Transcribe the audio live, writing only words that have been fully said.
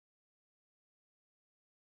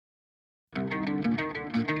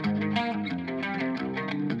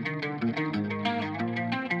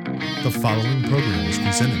The following program is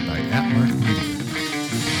presented by Atmark Media.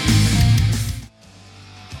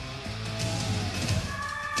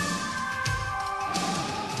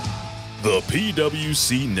 The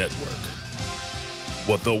PWC Network.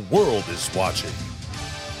 What the world is watching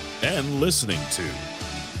and listening to.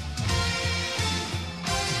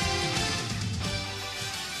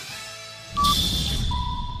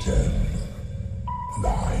 Ten,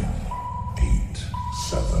 9, 8,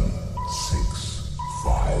 7, 6,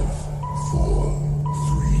 5, 4,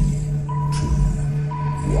 3, 2,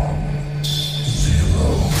 1, 0.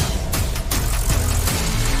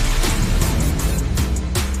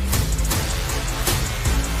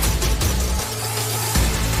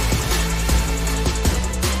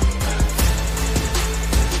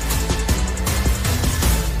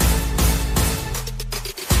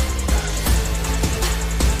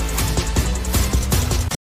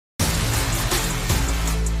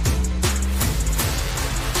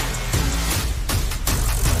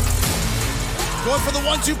 Going for the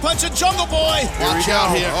 1-2 punch of Jungle Boy. Watch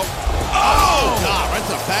out here. Oh, God, right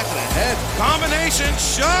to the back of the head. Combination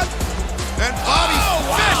shot. And Bobby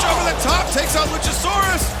Fish over the top takes out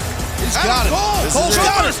Luchasaurus. He's got it. Cole's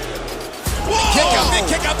got it.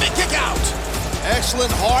 Big kick out.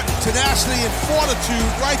 Excellent heart, tenacity, and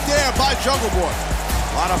fortitude right there by Jungle Boy.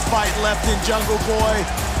 A lot of fight left in Jungle Boy.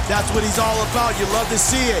 That's what he's all about. You love to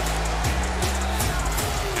see it.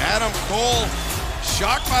 Adam Cole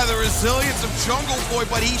shocked by the resilience of Jungle Boy,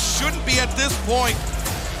 but he shouldn't be at this point.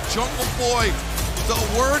 Jungle Boy, the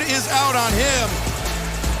word is out on him.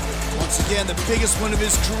 Once again, the biggest win of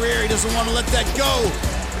his career. He doesn't want to let that go.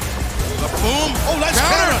 The boom. Oh, nice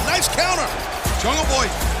counter. Nice counter. Jungle Boy,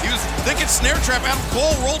 he was thinking snare trap. Adam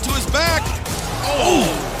Cole rolled to his back. Oh,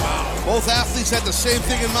 wow. Both athletes had the same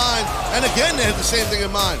thing in mind, and again, they had the same thing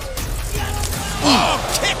in mind. Oh,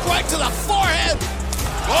 kick right to the forehead.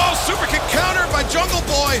 Oh, super kick countered by Jungle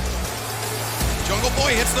Boy. Jungle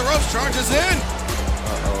Boy hits the ropes, charges in.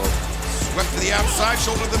 Swept to the outside,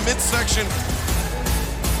 shoulder to the midsection.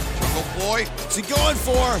 Jungle Boy. What's he going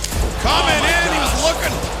for? Coming in, he was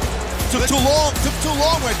looking. Took too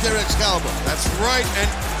long right there, Excalibur. That's right, and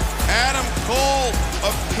Adam Cole,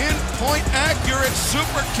 a pinpoint accurate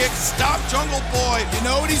super kick, stopped Jungle Boy. You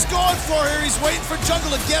know what he's going for here? He's waiting for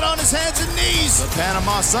Jungle to get on his hands and knees. The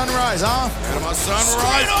Panama Sunrise, huh? Panama Sunrise.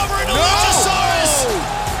 Straight over into Luchasaurus.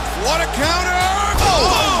 What a counter!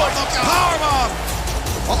 Oh, the powerbomb.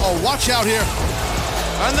 Uh-oh, watch out here.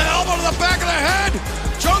 And the elbow to the back of the head.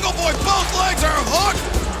 Jungle Boy, both legs are hooked.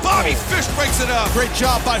 Bobby Fish breaks it up. Great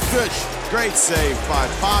job by Fish. Great save by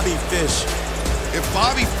Bobby Fish. If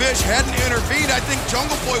Bobby Fish hadn't intervened, I think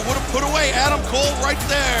Jungle Boy would have put away Adam Cole right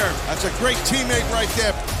there. That's a great teammate right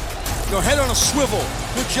there. Your head on a swivel.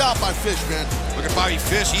 Good job by Fish, man. Look at Bobby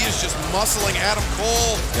Fish. He is just muscling Adam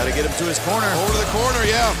Cole. Got to get him to his corner. Over to the corner,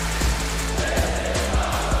 yeah.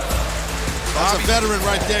 That's a veteran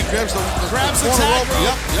right there. Grabs the corner tag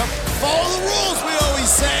rope. Yep. Follow the rules, we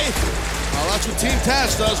always say. Well, that's what Team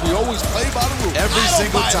Taz does. We always play by the rules. Every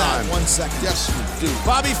single time. 1 second. Yes, we do.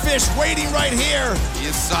 Bobby Fish waiting right here. He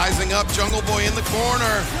is sizing up Jungle Boy in the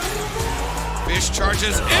corner. Fish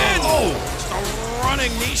charges in. Oh! Just a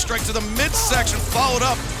running knee strike to the midsection, followed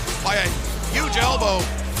up by a huge elbow.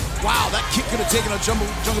 Wow, that kick could have taken a Jungle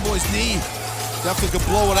Boy's knee. Definitely could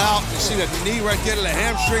blow it out. You see that knee right there to the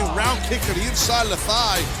hamstring. Round kick to the inside of the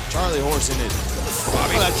thigh. Charlie Horse in it.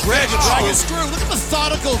 Bobby, that dragon screw. Look at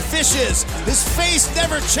methodical Fish is. His face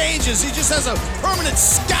never changes. He just has a permanent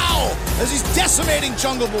scowl as he's decimating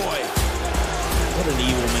Jungle Boy. What an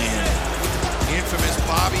evil man. Infamous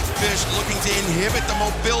Bobby Fish looking to inhibit the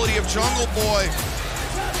mobility of Jungle Boy.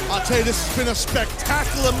 I'll tell you, this has been a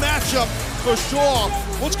spectacular matchup for sure.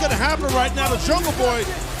 What's going to happen right now to Jungle Boy?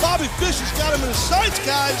 Bobby Fish has got him in his sights,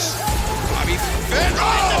 guys. Bobby Fish.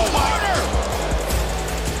 Oh, corner.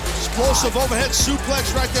 Explosive overhead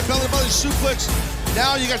suplex right there, belly suplex.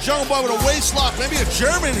 Now you got Jungle Boy with a waist lock. Maybe a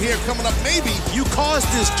German here coming up, maybe. You caused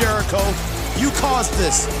this, Jericho. You caused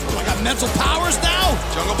this. Oh, I got mental powers now?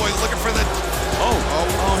 Jungle Boy looking for the... Oh,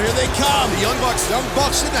 here they come. The Young Bucks. Young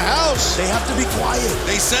Bucks in the house. They have to be quiet.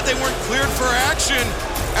 They said they weren't cleared for action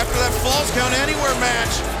after that Falls Count Anywhere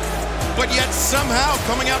match. But yet somehow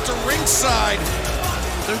coming out to ringside.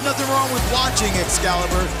 There's nothing wrong with watching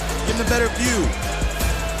Excalibur. Give them a better view.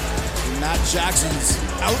 Matt Jackson's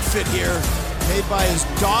outfit here, made by his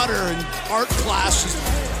daughter in art class. She's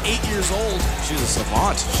 8 years old. She's a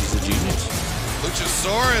savant. She's a genius.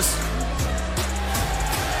 Luchasaurus.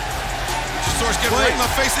 Luchasaurus getting right in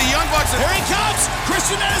the face of the Young Bucks. Here he comes.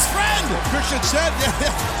 Christian and his friend. Christian said, yeah,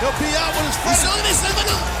 he'll be out with his friend. He's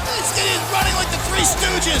running like the Three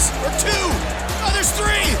Stooges. Or two. Oh, there's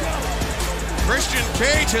three. Christian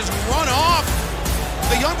Cage has run off.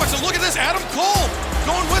 The Young Bucks, and look at this, Adam Cole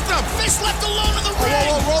going with them. Face left alone in the ring.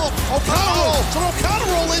 Roll. Oh, counter roll. So no counter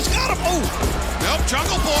roll. He's got him. Oh. Nope,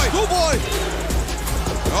 Jungle Boy. Good boy.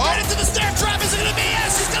 Right into the snare trap. Is it going to be?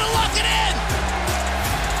 Yes, he's going to lock it in.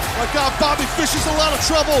 My God, Bobby Fish is in a lot of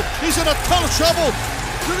trouble. He's in a ton of trouble.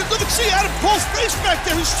 Look and see Adam Cole's face back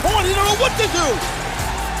there. He's torn. He don't know what to do.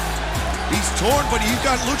 He's torn, but you've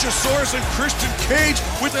got Luchasaurus and Christian Cage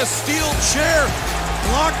with a steel chair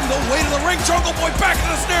blocking the way to the ring. Jungle Boy back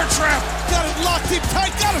into the snare trap. Got it locked deep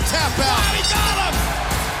tight. Got him tap out. Bobby got him.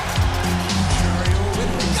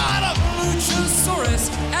 Got him. Luchasaurus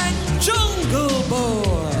and Jungle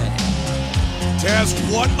Boy. Taz,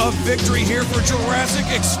 what a victory here for Jurassic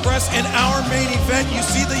Express in our main event. You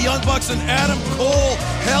see the Young Bucks and Adam Cole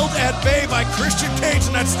held at bay by Christian Cage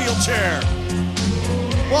in that steel chair.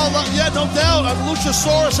 Well, yeah, no doubt.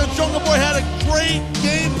 Luchasaurus and Jungle Boy had a great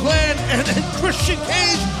game plan, and Christian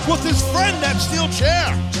Cage with his friend, that steel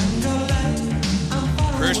chair.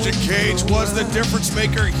 Christian Cage was the difference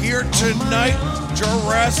maker here tonight.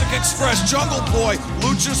 Jurassic Express, Jungle Boy,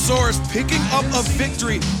 Luchasaurus picking up a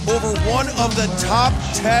victory over one of the top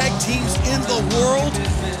tag teams in the world.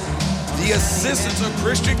 The assistance of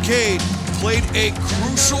Christian Cage played a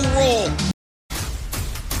crucial role.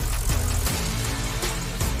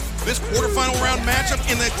 This quarterfinal round matchup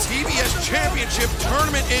in the TBS Championship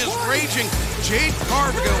Tournament is raging. Jade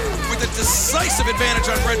Cargill with a decisive advantage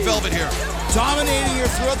on Red Velvet here. Dominating here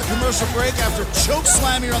throughout the commercial break after choke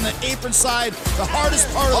slam here on the apron side. The hardest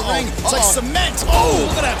part of the ring. It's like cement. Oh,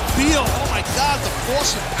 look at that feel. Oh my God, the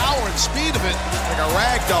force and power and speed of it. Like a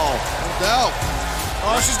rag doll. No doubt.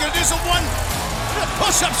 Oh, she's gonna do some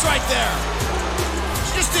push-ups right there.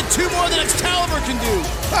 She just did 2 more than Excalibur can do.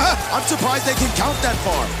 I'm surprised they can count that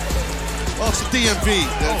far. Well, it's the DMV.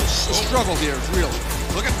 The struggle here is real.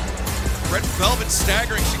 Look at Red Velvet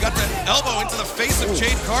staggering. She got that elbow into the face of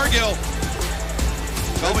Jade Cargill.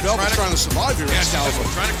 Velvet's trying to survive here. Yeah, she's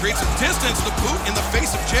trying to create some distance. The boot in the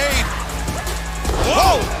face of Jade.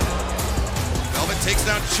 Whoa! Velvet takes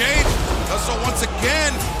down Jade. Does so once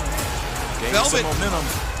again. Velvet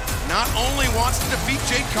not only wants to defeat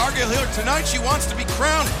Jade Cargill here tonight, she wants to be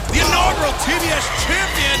crowned the inaugural TBS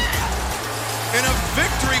champion. And a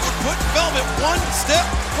victory would put Velvet one step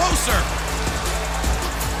closer.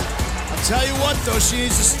 I'll tell you what, though, she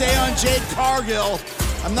needs to stay on Jade Cargill.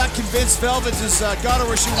 I'm not convinced Velvet has got her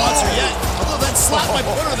where she wants her yet. Although that slap might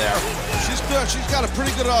put her there. She's good. She's got a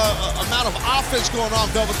pretty good amount of offense going on.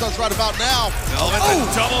 Velvet does right about now. Velvet with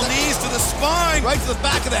double knees to the spine. Right to the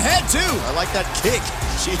back of the head, too. I like that kick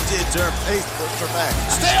she did to her face, pushed her back.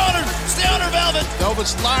 Stay on her, Velvet.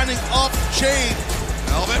 Velvet's lining up Jade.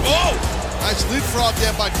 Velvet, whoa! Nice leapfrog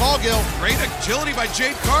there by Cargill. Great agility by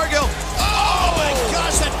Jade Cargill. Oh my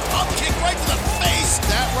gosh, that pump kick right to the face.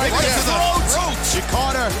 That right to there. the throat. She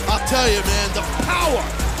caught her. I'll tell you, man, the power,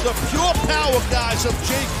 the pure power, guys, of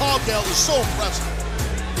Jade Cargill is so impressive.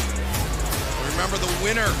 Remember, the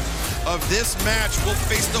winner of this match will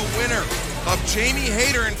face the winner of Jamie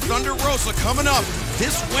Hayter and Thunder Rosa coming up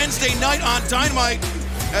this Wednesday night on Dynamite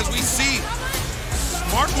as we see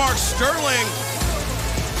Smart Mark Sterling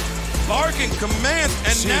barking commands,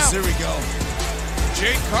 and now here we go.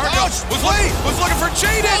 Jade Cargill was looking for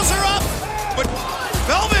Jade. Close her up. But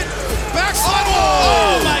Velvet backslide.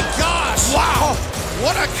 Oh my gosh. Wow.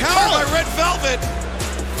 What a counter by Red Velvet.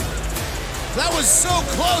 That was so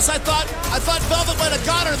close. I thought Velvet might have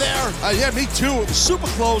got her there. Yeah, me too. It was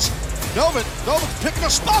super close. Velvet's picking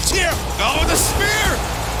her spots here. Oh, the spear.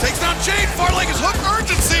 Takes down Jade. Far leg is hook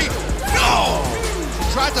urgency. No.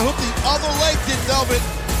 She tried to hook the other leg, did Velvet.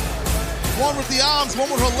 One with the arms, one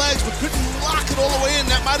with her legs, but couldn't lock it all the way in.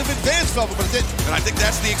 That might have advanced Velvet, but it didn't. And I think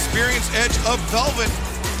that's the experience edge of Velvet,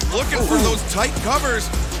 looking for those tight covers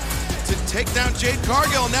to take down Jade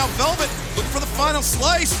Cargill. Now Velvet looking for the final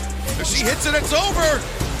slice. If she hits it, it's over.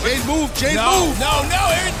 Jade move, No,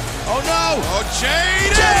 Aaron. Oh no. Oh,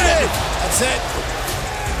 Jade! That's it.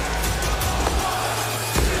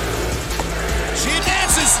 She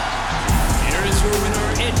advances. Here is your winner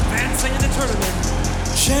advancing in the tournament,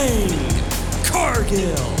 Jade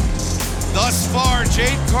Cargill. Thus far,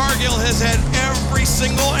 Jade Cargill has had every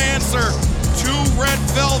single answer to Red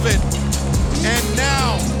Velvet. And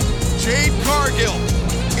now, Jade Cargill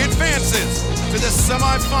advances to the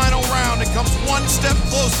semifinal round and comes one step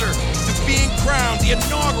closer to being crowned the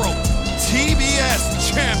inaugural TBS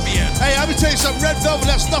champion. Hey, let me tell you something. Red Velvet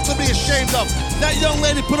has nothing to be ashamed of. That young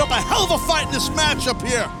lady put up a hell of a fight in this matchup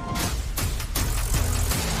here.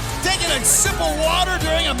 Taking a sip of water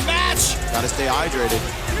during a match. Gotta stay hydrated.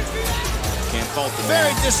 Can't fault the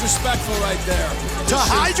Very man. disrespectful right there. To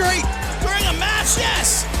hydrate? During during a match,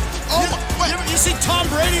 yes. Oh, You see Tom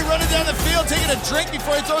Brady running down the field taking a drink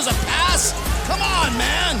before he throws a pass? Come on,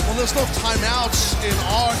 man. Well, there's no timeouts in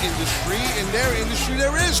our industry. In their industry,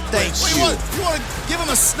 there is. Thank Chris. you. You want to give him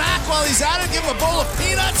a snack while he's at it? Give him a bowl of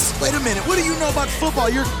peanuts? Wait a minute, what do you know about football?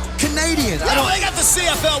 You're Canadian. Yeah, well, they got the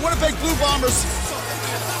CFL, Winnipeg Blue Bombers.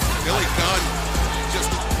 Billy Gunn just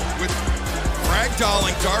with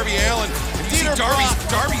ragdolling Darby Allin. And you see Dieter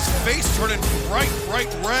Darby's face turning bright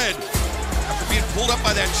red after being pulled up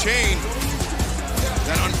by that chain.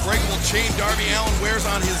 That unbreakable chain Darby Allin wears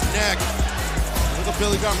on his neck. Look at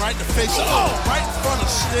Billy Gunn right in the face. Oh, right in front of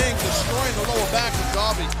Sting, destroying the lower back of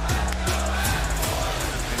Darby.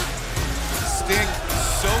 Sting,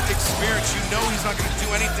 so experienced, you know he's not going to do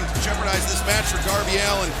anything to jeopardize this match for Darby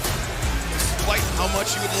Allin, despite how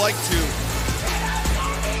much he would like to.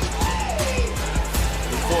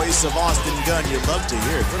 The voice of Austin Gunn, you love to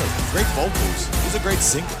hear it. What a great vocals. He's a great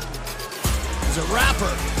singer. He's a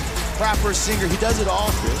rapper, singer. He does it all,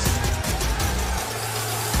 Chris.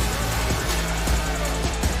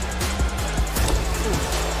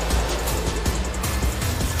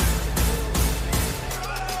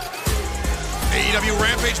 AEW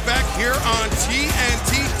Rampage back here on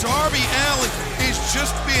TNT. Darby Allin is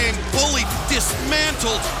just being bullied,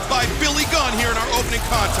 dismantled by Billy Gunn here in our opening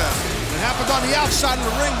contest. It happened on the outside of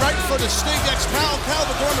the ring, right in front of Sting.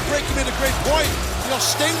 Excalibur going to break him at a great point. You know,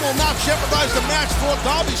 Sting will not jeopardize the match for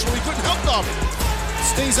Darby, so he couldn't help Darby.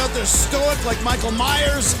 Sting's out there stoic like Michael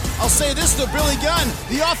Myers. I'll say this to Billy Gunn.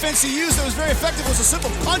 The offense he used that was very effective was a simple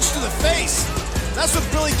punch to the face. That's what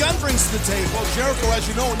Billy Gunn brings to the table. Well, Jericho, as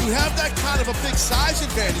you know, when you have that kind of a big size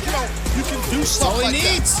advantage, you know, you can do stuff all he like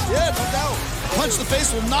needs. that. Yeah, no doubt. A punch to the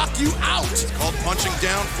face will knock you out. It's called punching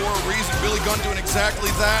down for a reason. Billy Gunn doing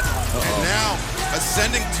exactly that. And now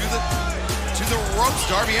ascending to the ropes.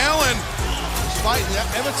 Darby Allin. He's fighting,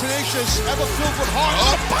 ever tenacious, ever filled with heart.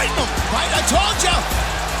 Oh, biting him. Right, I told you.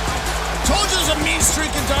 There's a mean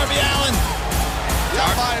streak in Darby Allin. Yeah,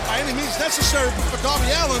 by any means necessary for Darby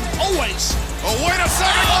Allin, always. Oh, wait a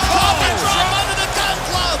second. Coffin drop under the gun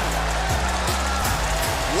club.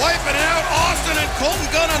 Wiping out Austin and Colton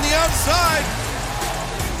Gunn on the outside.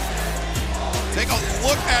 Take a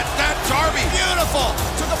look at that Darby. Beautiful.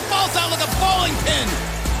 Took them both out like a bowling pin.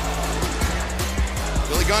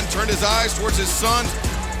 Billy Gunn turned his eyes towards his son.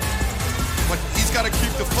 But he's got to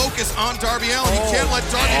keep the focus on Darby Allin. He can't let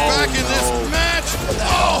Darby back in this match.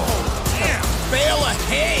 Oh, damn. Bale of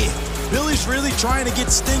hay. Billy's really trying to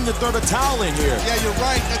get Sting to throw the towel in here. Yeah, you're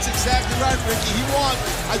right. That's exactly right, Ricky.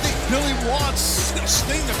 I think Billy wants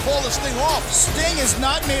Sting to call this thing off. Sting has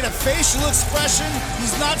not made a facial expression.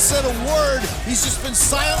 He's not said a word. He's just been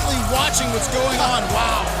silently watching what's going on.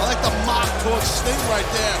 Wow. I like the mock towards Sting right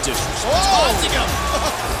there. Taunting him.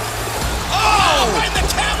 Oh! Right in the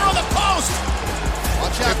camera on the post.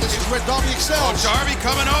 Watch out. This is where Darby Oh, excels. Darby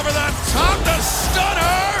coming over the top, the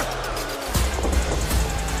stunner.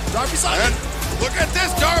 Darby's on And look at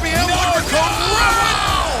this, Darby Allin looking for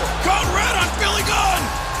code red on Billy Gunn.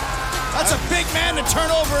 That's a big man to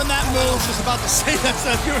turn over in that move. I was just about to say that.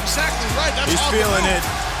 You're exactly right. That's He's how feeling it.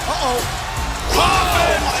 Uh-oh.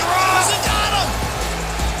 Coffin drop. Has he got him?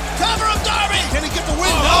 Cover him, Darby. Can he get the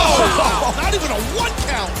win? Oh. No. Not even a one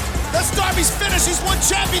count. That's Darby's finish. He's won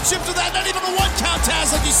championships with that. Not even a one count,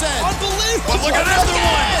 Taz, like you said. Unbelievable. But look at another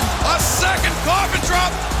Again. one. A second coffin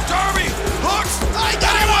drop. Darby hooks. I And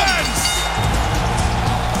got he him. wins.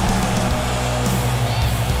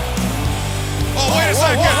 Oh, wait a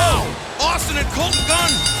second. wow. Austin and Colton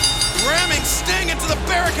Gunn ramming Sting into the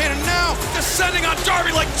barricade and now descending on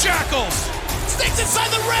Darby like jackals. Sting's inside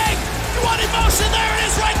the ring. You want emotion? There it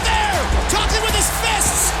is right there. Talking with his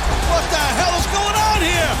fists. What the hell is going on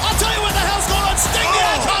here? I'll tell you what the hell's going on. Sting the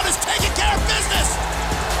Icon is taking care of business.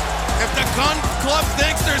 If the Gun Club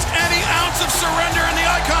thinks there's any ounce of surrender in the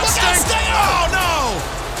Icon, Look out, Sting. Stinger! Oh, no.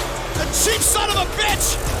 The cheap son of a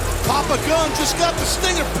bitch. Papa Gunn just got the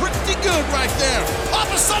Stinger pretty good right there.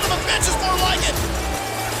 Papa son of a bitch is more like it.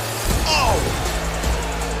 Oh.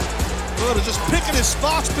 Good, just picking his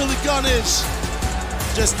spots, Billy Gunn is.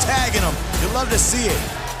 Just tagging him. You'd love to see it.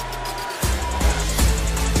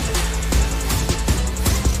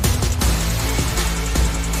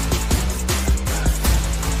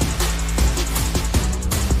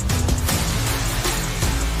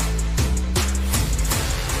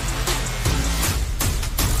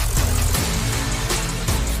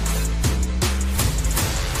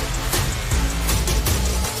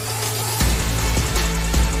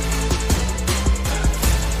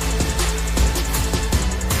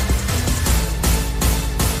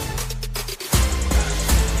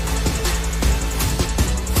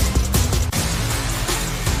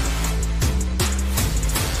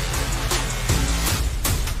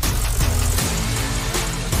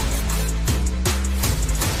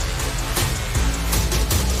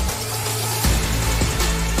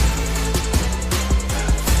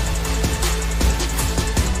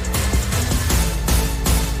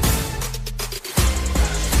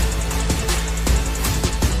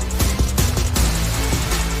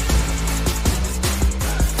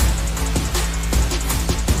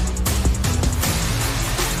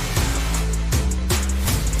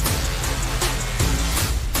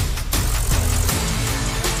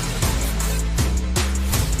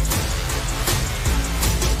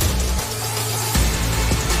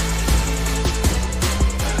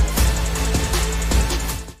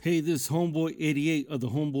 Hey, this is Homeboy 88 of the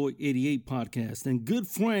Homeboy 88 podcast and good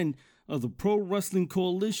friend of the Pro Wrestling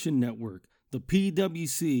Coalition Network, the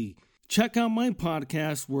PWC. Check out my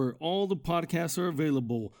podcast where all the podcasts are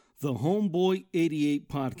available, the Homeboy 88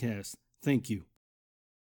 podcast. Thank you.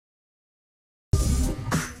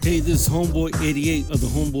 Hey, this is Homeboy 88 of the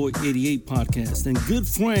Homeboy 88 podcast and good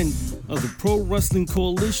friend of the Pro Wrestling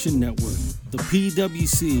Coalition Network, the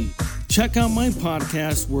PWC. Check out my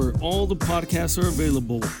podcast where all the podcasts are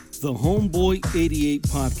available, the Homeboy 88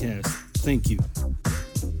 podcast. Thank you.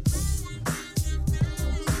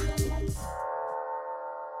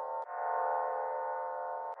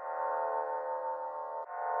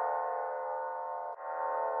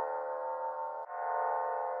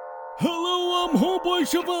 Hello, I'm Homeboy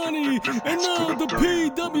Shivani, and now the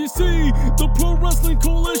PWC, the Pro Wrestling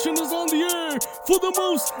Coalition, is on the air for the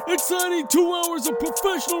most exciting 2 hours of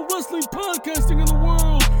professional wrestling podcasting in the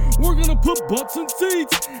world. We're gonna put butts in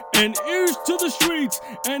seats and ears to the streets.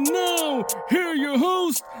 And now, here are your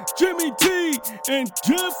hosts, Jimmy T and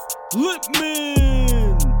Jeff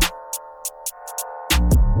Lippman.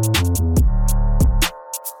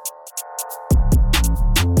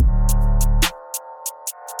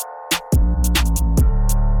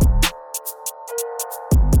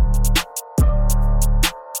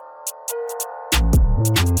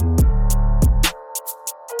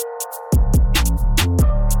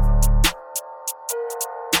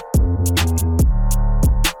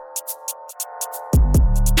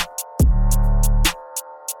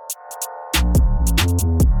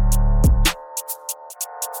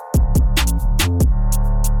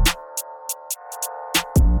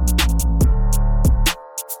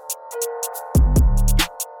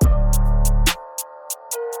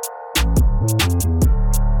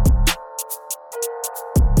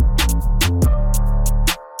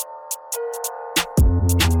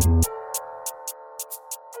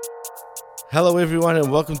 Hello everyone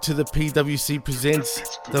and welcome to the PWC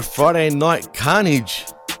Presents the Friday Night Carnage.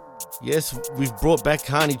 Yes, we've brought back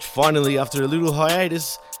Carnage finally after a little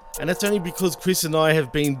hiatus, and that's only because Chris and I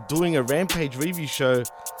have been doing a Rampage review show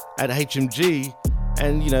at HMG,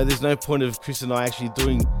 and there's no point of Chris and I actually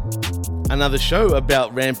doing another show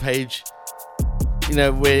about Rampage,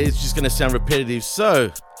 where it's just going to sound repetitive.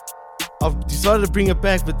 So I've decided to bring it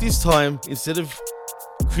back, but this time, instead of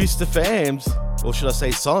Christopher Ames, or should I say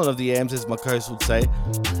Silent of the Ams, as my co-host would say,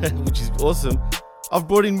 which is awesome, I've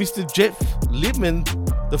brought in Mr. Jeff Lippman,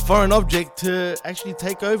 the foreign object, to actually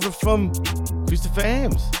take over from Christopher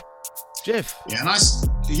Ames. Jeff.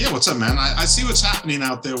 Yeah, what's up, man? I see what's happening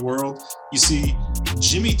out there, world. You see,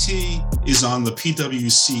 Jimmy T is on the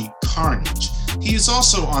PWC Carnage. He is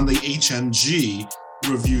also on the HMG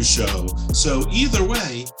review show. So either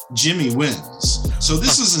way, Jimmy wins. So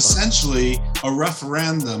this is essentially a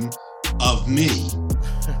referendum of me,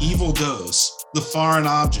 Evil Dose, the foreign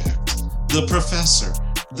object, the professor,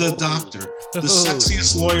 the doctor, the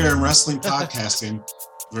sexiest lawyer in wrestling podcasting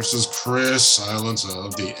versus Chris Silence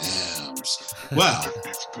of the Ams. Well,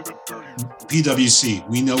 PWC,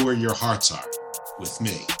 we know where your hearts are with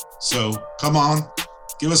me. So come on,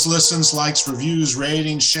 give us listens, likes, reviews,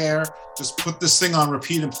 ratings, share. Just put this thing on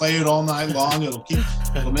repeat and play it all night long.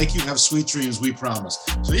 It'll make you have sweet dreams, we promise.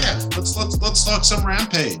 So yeah, let's talk some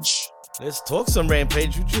Rampage. Let's talk some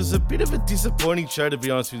Rampage, which was a bit of a disappointing show, to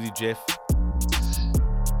be honest with you, Jeff.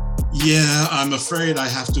 Yeah, I'm afraid I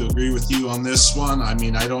have to agree with you on this one. I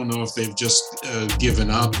mean, I don't know if they've just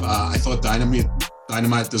given up. I thought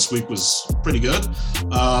Dynamite this week was pretty good.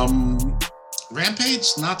 Rampage,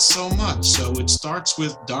 not so much. So it starts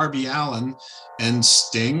with Darby Allin and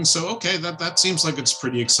Sting. So, okay, that seems like it's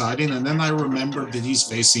pretty exciting. And then I remember that he's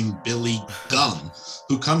facing Billy Gunn,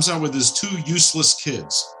 who comes out with his 2 useless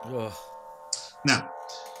kids. Ugh. Now,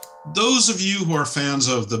 those of you who are fans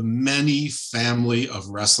of the many family of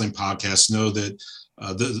wrestling podcasts know that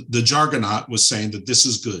the Jargonaut was saying that this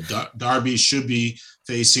is good. Darby should be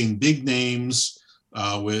facing big names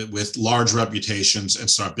with large reputations and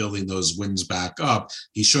start building those wins back up.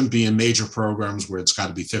 He shouldn't be in major programs where it's got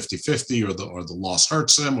to be 50-50 or the loss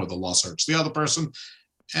hurts him or the loss hurts the other person.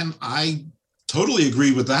 And I totally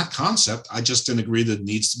agree with that concept. I just didn't agree that it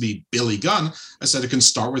needs to be Billy Gunn. I said it can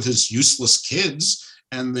start with his useless kids.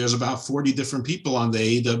 And there's about 40 different people on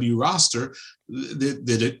the AEW roster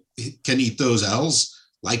that it can eat those L's,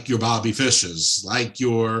 like your Bobby Fishes, like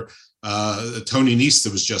your Tony Nese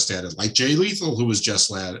that was just added, like Jay Lethal, who was just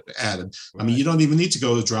added. Right. I mean, you don't even need to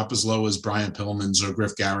go to drop as low as Brian Pillman's or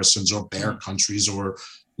Griff Garrison's or Bear Country's or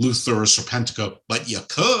Luther or Serpentico, but you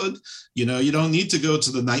could. You know, you don't need to go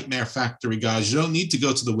to the Nightmare Factory guys. You don't need to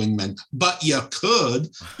go to the Wingmen, but you could.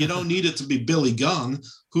 You don't need it to be Billy Gunn,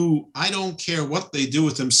 who I don't care what they do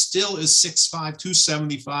with him, still is 6'5",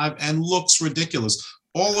 275, and looks ridiculous.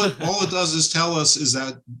 All it does is tell us is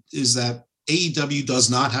that AEW does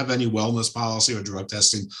not have any wellness policy or drug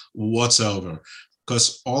testing whatsoever.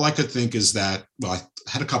 Because all I could think is that, well, I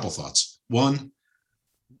had a couple thoughts. One,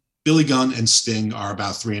 Billy Gunn and Sting are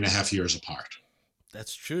about 3.5 years apart.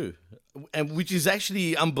 That's true. And which is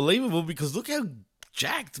actually unbelievable because look how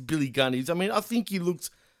jacked Billy Gunn is. I mean, I think he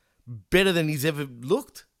looks better than he's ever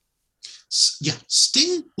looked. Yeah,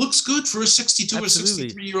 Sting looks good for a 62 Absolutely. or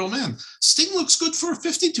 63-year-old man. Sting looks good for a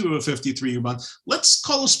 52 or 53-year-old man. Let's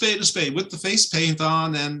call a spade with the face paint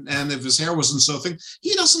on, and if his hair wasn't so thick,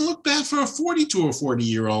 he doesn't look bad for a 42 or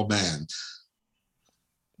 40-year-old man.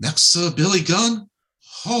 Next to Billy Gunn,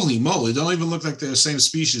 holy moly, don't even look like they're the same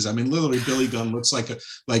species. I mean, literally, Billy Gunn looks like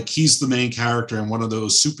he's the main character in one of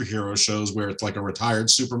those superhero shows where it's like a retired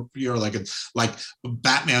superhero, like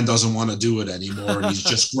Batman doesn't want to do it anymore, and he's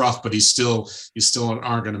just gruff, but you still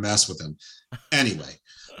aren't going to mess with him. Anyway,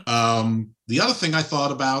 the other thing I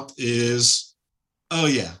thought about is, oh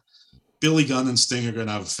yeah, Billy Gunn and Sting are going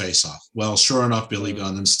to have a face-off. Well, sure enough, Billy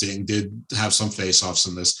Gunn and Sting did have some face-offs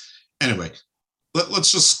in this. Anyway.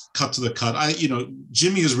 Let's just cut to the cut.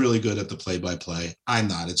 Jimmy is really good at the play-by-play. I'm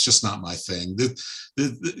not. It's just not my thing.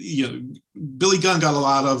 Billy Gunn got a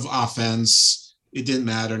lot of offense. It didn't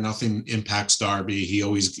matter. Nothing impacts Darby. He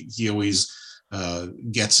always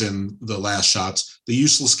gets in the last shots. The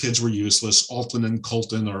useless kids were useless. Alton and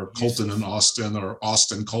Colton, or Colton and Austin, or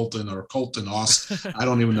Austin Colton, or Colton Austin. I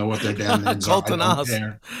don't even know what their damn names are. Colton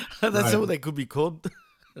Austin. That's right. What they could be called.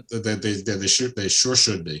 They sure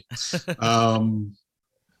should be.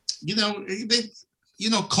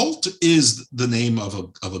 Colt is the name of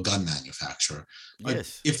a gun manufacturer. Like,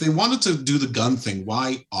 yes. If they wanted to do the gun thing,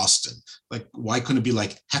 why Austin? Like, why couldn't it be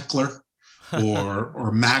like Heckler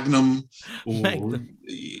or Magnum or Magnum.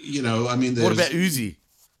 I mean, What about Uzi?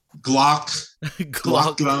 Glock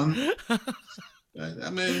Glock gun. I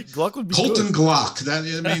mean, Glock would be Colton good. Glock.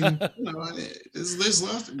 There's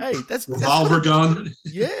left. Hey, that's revolver gun.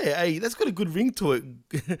 Yeah, hey, that's got a good ring to it.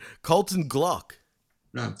 Colton Glock.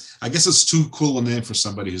 Yeah, I guess it's too cool a name for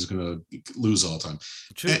somebody who's going to lose all the time.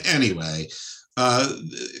 Anyway,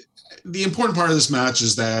 the important part of this match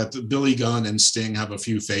is that Billy Gunn and Sting have a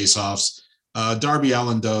few face-offs. Darby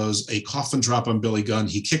Allin does a coffin drop on Billy Gunn.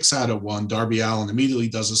 He kicks out at one. Darby Allin immediately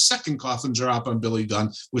does a second coffin drop on Billy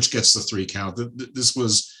Gunn, which gets the 3 count. This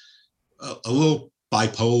was a little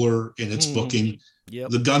bipolar in its booking. Yep.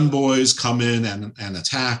 The Gunn boys come in and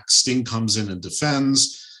attack. Sting comes in and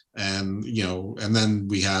defends. And then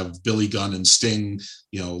we have Billy Gunn and Sting,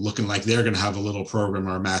 looking like they're going to have a little program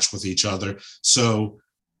or a match with each other. So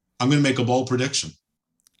I'm going to make a bold prediction.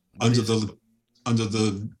 Under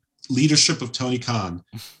the leadership of Tony Khan,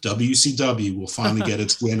 WCW will finally get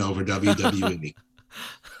its win over WWE.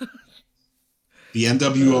 The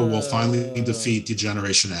NWO will finally defeat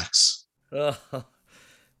Degeneration X. Oh,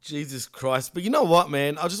 Jesus Christ. But you know what,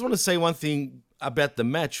 man? I just want to say one thing about the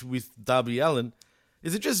match with Darby Allin.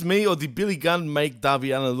 Is it just me, or did Billy Gunn make Darby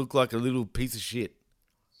Allin look like a little piece of shit?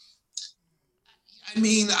 I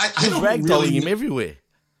mean, I don't ragdolling him everywhere.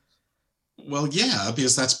 Well, yeah,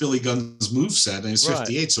 because that's Billy Gunn's moveset, and he's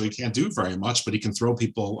 58, so he can't do very much, but he can throw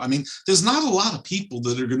people. I mean, there's not a lot of people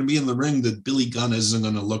that are going to be in the ring that Billy Gunn isn't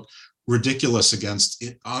going to look ridiculous against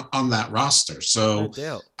on that roster. So no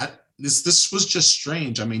doubt. This was just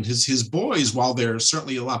strange. I mean, his boys, while they're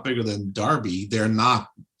certainly a lot bigger than Darby, they're not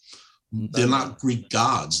Greek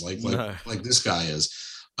gods like this guy is.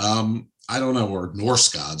 I don't know, or Norse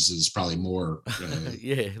gods is probably more.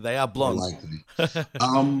 Yeah, they are blonde. Likely.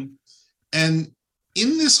 And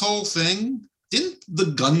in this whole thing, didn't the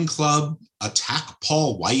Gun Club attack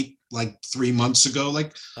Paul White like 3 months ago?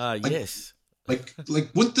 Yes. Like,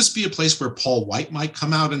 wouldn't this be a place where Paul White might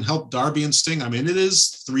come out and help Darby and Sting? I mean, it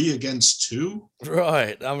is 3 against 2.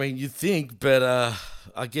 Right. I mean, you think, but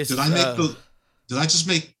I guess. Did I just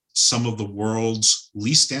make some of the world's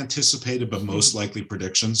least anticipated but most likely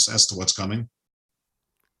predictions as to what's coming?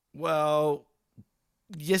 Well,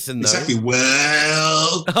 yes and no. Exactly.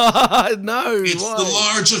 Well, no, it's the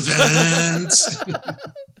large event.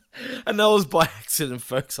 And that was by accident,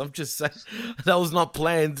 folks. I'm just saying that was not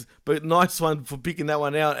planned, but nice one for picking that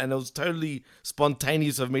one out. And it was totally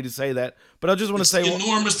spontaneous of me to say that. But I just want to say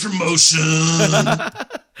enormous promotion.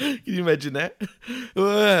 Can you imagine that?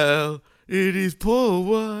 Well, it is Paul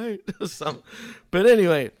White or something. But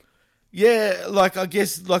anyway, yeah, I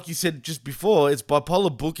guess, like you said just before, it's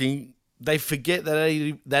bipolar booking. they forget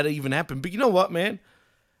that even happened. But you know what, man?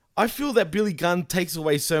 I feel that Billy Gunn takes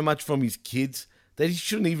away so much from his kids that he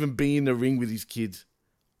shouldn't even be in the ring with his kids.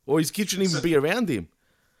 Or his kids shouldn't even be around him.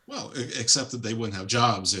 Well, except that they wouldn't have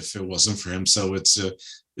jobs if it wasn't for him. So it's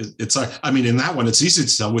like, I mean, in that one, it's easy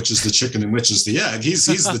to tell which is the chicken and which is the egg. He's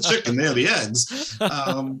the chicken, they're the eggs.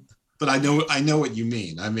 But I know what you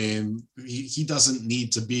mean. I mean, he doesn't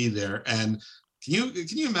need to be there. And can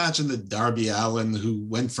you imagine that Darby Allin, who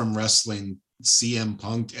went from wrestling CM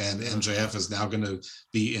Punk and MJF, is now going to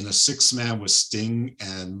be in a 6-man with Sting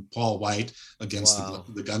and Paul White against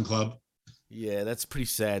the Gun Club? Yeah, that's pretty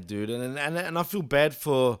sad, dude. And I feel bad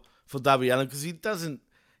for Darby Allin because he doesn't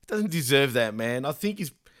deserve that, man. I think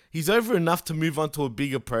he's over enough to move on to a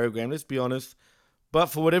bigger program, let's be honest. But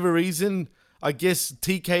for whatever reason, I guess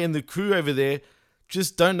TK and the crew over there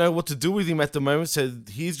just don't know what to do with him at the moment. So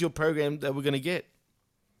here's your program that we're going to get.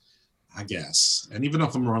 I guess. And even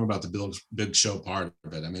if I'm wrong about the big show part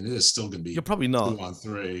of it, I mean, it is still going to be You're probably not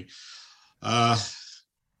 2-on-3. I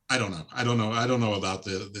don't know about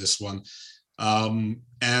this one.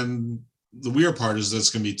 And the weird part is that it's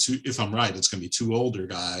going to be if I'm right, it's going to be 2 older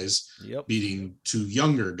guys beating 2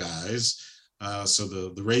 younger guys. So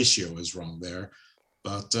the ratio is wrong there,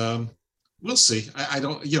 but we'll see. I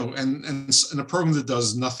don't, and a program that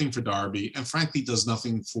does nothing for Darby and frankly does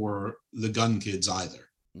nothing for the Gun Kids either.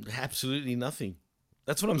 Absolutely nothing.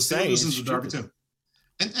 That's what I'm saying. To Darby too.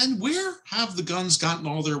 And where have the Guns gotten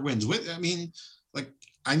all their wins? I mean, like,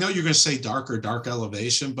 I know you're going to say Dark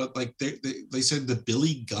Elevation, but like they said that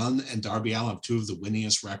Billy Gunn and Darby Allin have 2 of the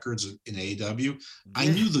winningest records in AEW. Yeah. I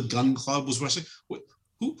knew the Gun Club was wrestling.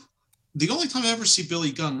 The only time I ever see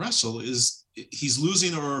Billy Gunn wrestle is he's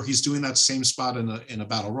losing or he's doing that same spot in a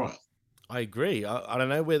battle royal. I agree. I don't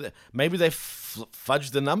know maybe they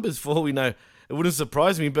fudged the numbers for all we know. It wouldn't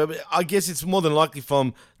surprise me, but I guess it's more than likely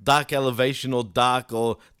from Dark Elevation or Dark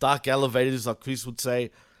Elevators, like Chris would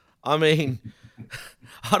say. I mean,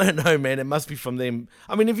 I don't know, man. It must be from them.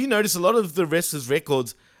 I mean, if you notice, a lot of the wrestlers'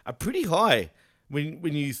 records are pretty high when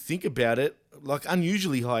you think about it, like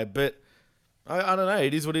unusually high. But I don't know.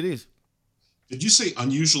 It is what it is. Did you say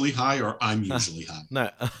unusually high or I'm usually high? No.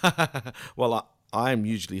 Well, I'm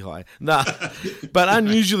usually high. No, but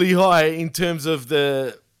unusually high in terms of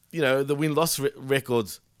the win-loss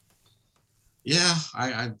records. Yeah,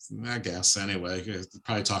 I guess anyway.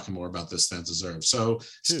 Probably talking more about this than it deserves. So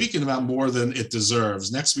speaking about more than it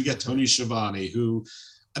deserves, next we get Tony Schiavone, who,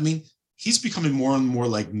 I mean, he's becoming more and more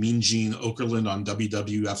like Mean Gene Okerlund on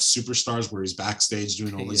WWF Superstars, where he's backstage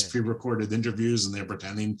doing all these pre-recorded interviews and they're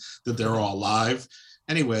pretending that they're all live.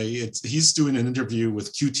 Anyway, he's doing an interview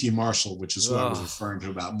with QT Marshall, which is who I was referring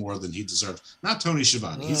to about more than he deserves. Not Tony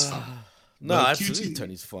Schiavone, he's fine. No, absolutely,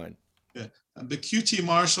 Tony's fine. Yeah, but QT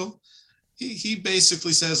Marshall, he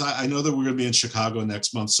basically says, I know that we're going to be in Chicago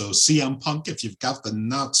next month, so CM Punk, if you've got the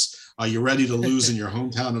nuts, are you ready to lose in your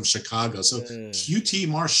hometown of Chicago? So QT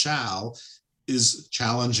Marshall is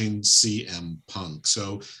challenging CM Punk.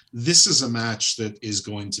 So this is a match that is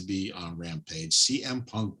going to be on Rampage. CM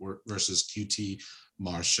Punk versus QT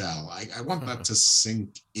Marshall. I want that to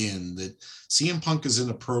sink in, that CM Punk is in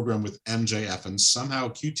a program with MJF and somehow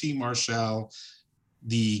QT Marshall,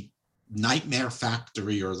 the Nightmare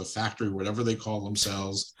Factory or the Factory, whatever they call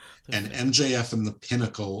themselves, and MJF and the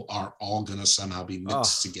Pinnacle are all going to somehow be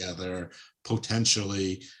mixed together,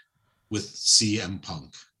 potentially with CM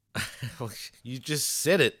Punk. You just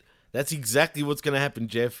said it. That's exactly what's going to happen,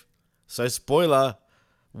 Jeff. So spoiler,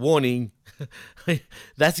 warning,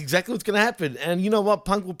 that's exactly what's going to happen. And you know what?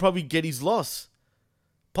 Punk will probably get his loss.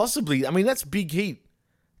 Possibly. I mean, that's big heat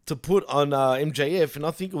to put on MJF, and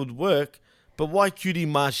I think it would work. But why QT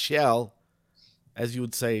Marshall, as you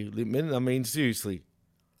would say, Lippman? I mean, seriously.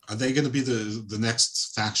 Are they going to be the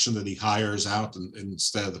next faction that he hires out, and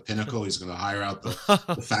instead of the Pinnacle, he's going to hire out the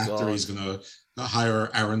Factory. He's going to hire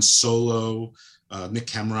Aaron Solo, Nick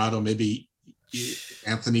Camarato, maybe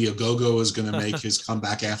Anthony Ogogo is going to make his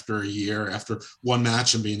comeback after a year, after one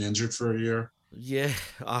match and being injured for a year. Yeah,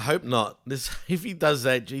 I hope not. If he does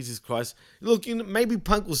that, Jesus Christ. Look, maybe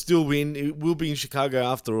Punk will still win. It will be in Chicago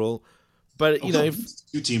after all. But, if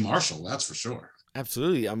QT Marshall, that's for sure.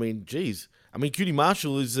 Absolutely. I mean, geez. I mean, QT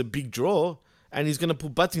Marshall is a big draw, and he's going to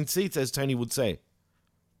put butts in seats, as Tony would say.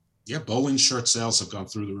 Yeah, bowling shirt sales have gone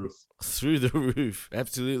through the roof. Through the roof,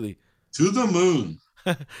 absolutely. To the moon.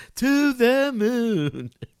 To the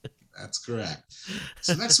moon. That's correct.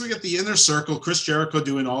 So next we get the Inner Circle, Chris Jericho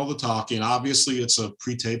doing all the talking. Obviously, it's a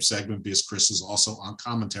pre-tape segment because Chris is also on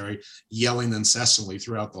commentary, yelling incessantly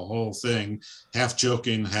throughout the whole thing, half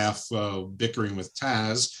joking, half bickering with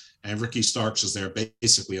Taz. and Ricky Starks is there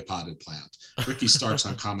basically a potted plant. Ricky Starks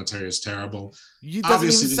on commentary is terrible. You doesn't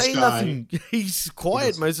even say nothing. He's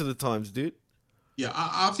quiet most of the times, dude. Yeah,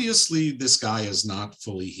 obviously this guy is not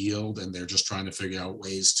fully healed, and they're just trying to figure out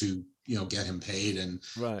ways to, get him paid and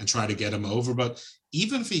try to get him over. But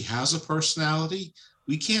even if he has a personality,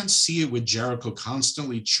 we can't see it with Jericho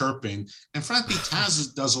constantly chirping. And frankly,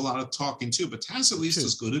 Taz does a lot of talking too, but Taz at least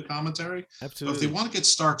is good at commentary. Absolutely. But if they want to get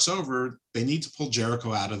Starks over, they need to pull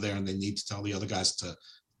Jericho out of there, and they need to tell the other guys to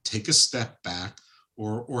take a step back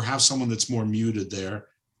or have someone that's more muted there,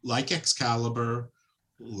 like Excalibur,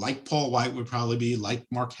 like Paul White would probably be, like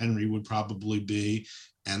Mark Henry would probably be,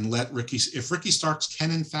 and let if Ricky Starks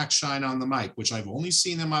can in fact shine on the mic, which I've only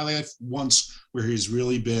seen in my life once where he's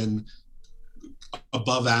really been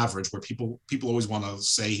above average, where people always want to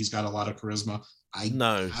say he's got a lot of charisma.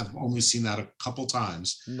 I've only seen that a couple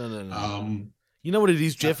times. No. You know what it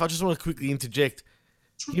is, Jeff? I just want to quickly interject.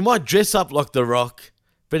 He might dress up like The Rock,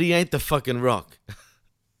 but he ain't the fucking Rock.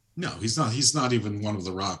 No, he's not. He's not even one of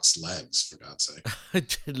The Rock's legs, for God's sake.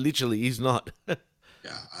 Literally, he's not.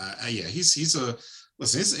 He's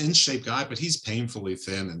an in shape guy, but he's painfully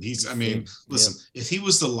thin. And if he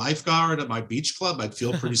was the lifeguard at my beach club, I'd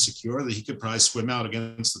feel pretty secure that he could probably swim out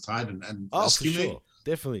against the tide and rescue me.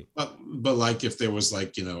 Definitely. But like if there was I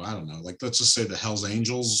don't know, like let's just say the Hells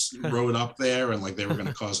Angels rode up there and like they were going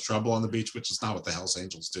to cause trouble on the beach, which is not what the Hells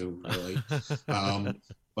Angels do really.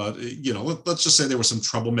 But let's just say there were some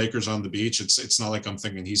troublemakers on the beach. It's not like I'm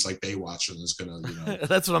thinking he's like Baywatch and is going to,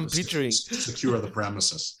 that's what I'm picturing. Secure the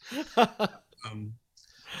premises.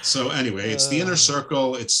 So anyway, it's the Inner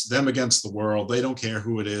Circle. It's them against the world. They don't care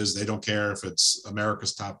who it is. They don't care if it's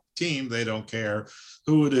America's top team. They don't care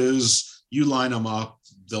who it is. You line them up,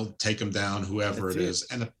 they'll take them down, whoever it is.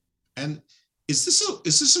 And is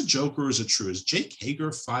this a joke or is it true? Is Jake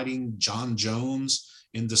Hager fighting John Jones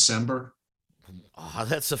in December? Oh,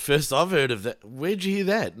 that's the first I've heard of that. Where'd you hear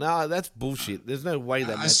that? No, that's bullshit. There's no way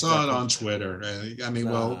that. I saw it on Twitter.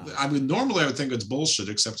 Normally I would think it's bullshit,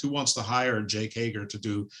 except who wants to hire Jake Hager to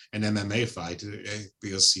do an MMA fight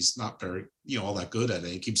because he's not very, all that good at it.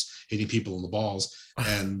 He keeps hitting people in the balls.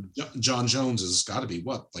 And John Jones has got to be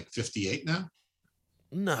like 58 now?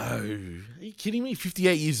 No, are you kidding me?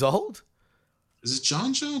 58 years old? Is it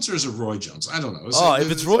John Jones or is it Roy Jones? I don't know.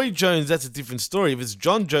 If it's Roy Jones, that's a different story. If it's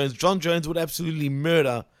John Jones would absolutely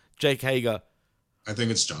murder Jake Hager. I think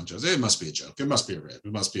it's John Jones. It must be a joke. It must be a rib.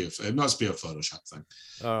 It must be a Photoshop thing.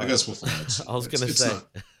 I guess we'll find it. I was going to say.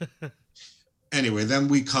 Anyway, then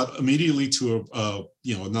we cut immediately to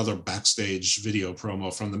another backstage video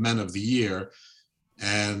promo from the Men of the Year,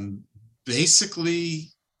 and basically,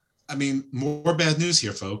 more bad news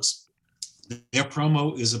here, folks. Their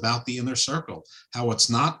promo is about the Inner Circle, how it's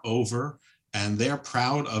not over, and they're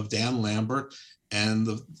proud of Dan Lambert, and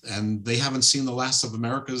they haven't seen the last of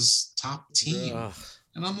America's top team. Ugh.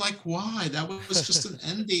 And I'm like, why? That was just an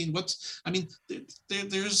ending.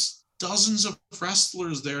 There's dozens of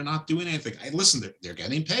wrestlers there not doing anything. Listen, they're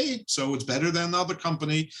getting paid, so it's better than another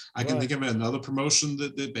company. I can think of another promotion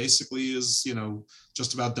that basically is,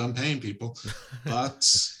 just about done paying people, but.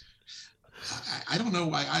 I don't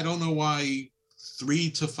know. I don't know why 3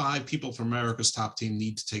 to 5 people from America's top team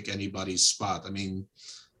need to take anybody's spot.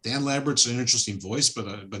 Dan Lambert's an interesting voice,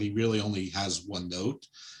 but he really only has one note.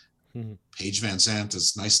 Mm-hmm. Paige Van Zandt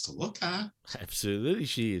is nice to look at. Absolutely,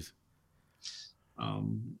 she is.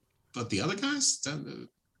 But the other guys,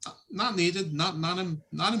 not needed,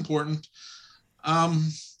 not important. All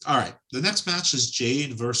right, the next match is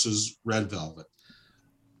Jade versus Red Velvet.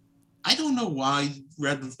 I don't know why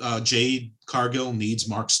Jade Cargill needs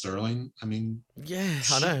Mark Sterling. I know. It's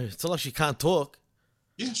not like she can't talk.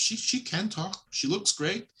 Yeah, she can talk. She looks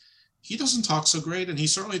great. He doesn't talk so great, and he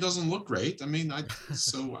certainly doesn't look great.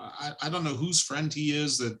 I don't know whose friend he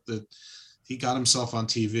is that he got himself on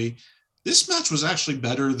TV. This match was actually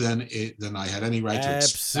better than I had any right to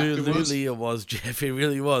expect. Absolutely, it was, Jeff. It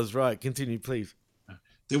really was. Right, continue, please.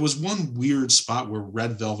 There was one weird spot where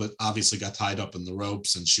Red Velvet obviously got tied up in the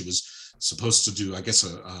ropes and she was supposed to do, I guess,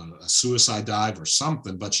 a suicide dive or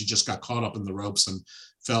something, but she just got caught up in the ropes and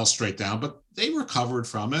fell straight down. But they recovered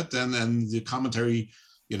from it. And then the commentary,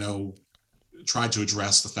 tried to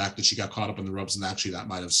address the fact that she got caught up in the ropes and actually that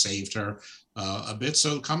might have saved her a bit.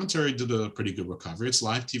 So the commentary did a pretty good recovery. It's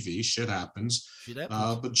live TV. Shit happens.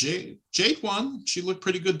 But Jade won. She looked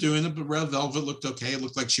pretty good doing it, but Red Velvet looked okay. It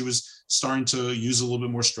looked like she was starting to use a little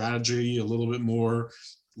bit more strategy, a little bit more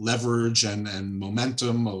leverage and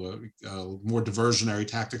momentum, more diversionary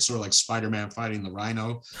tactics, sort of like Spider-Man fighting the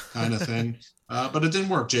Rhino kind of thing. But it didn't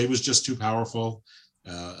work. Jade was just too powerful.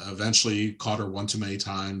 Eventually caught her one too many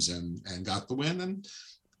times and got the win. And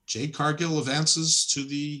Jade Cargill advances to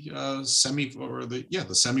the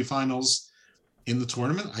semifinals in the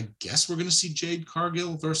tournament. I guess we're going to see Jade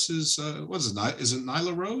Cargill versus what is it? Is it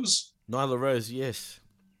Nyla Rose? Nyla Rose, yes.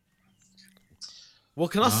 Well,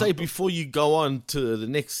 can I say before you go on to the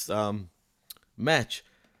next match,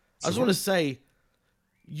 I just want to say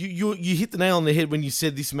you hit the nail on the head when you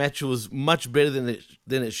said this match was much better than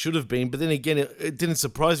it should have been. But then again, it didn't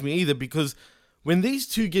surprise me either, because when these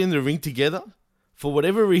two get in the ring together, for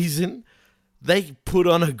whatever reason, they put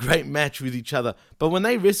on a great match with each other. But when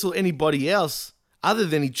they wrestle anybody else other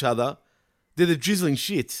than each other, they're the drizzling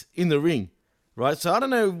shit in the ring, right? So I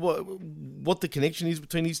don't know what the connection is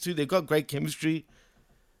between these two. They've got great chemistry.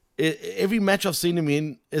 Every match I've seen them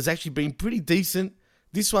in has actually been pretty decent.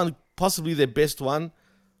 This one, possibly their best one,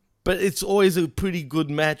 but it's always a pretty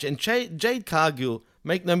good match. And Jade Cargill,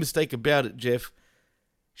 make no mistake about it, Jeff,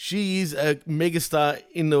 she is a megastar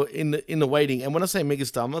in the waiting. And when I say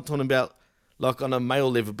megastar, I'm not talking about like on a male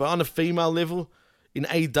level, but on a female level in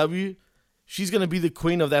AEW, she's going to be the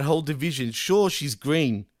queen of that whole division. Sure, she's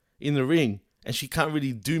green in the ring, and she can't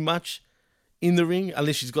really do much in the ring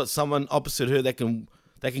unless she's got someone opposite her that can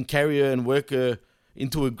carry her and work her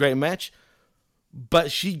into a great match. But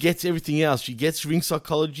she gets everything else. She gets ring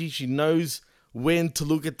psychology. She knows when to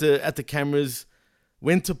look at the cameras,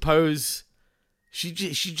 when to pose. She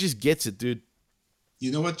just gets it, dude.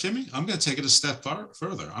 You know what, Jimmy? I'm going to take it a step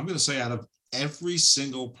further. I'm going to say out of every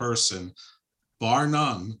single person, bar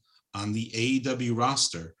none, on the AEW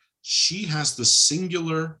roster, she has the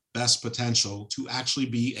singular best potential to actually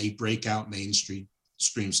be a breakout mainstream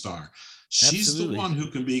star. She's Absolutely. the one who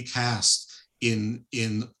can be cast in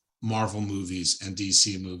Marvel movies and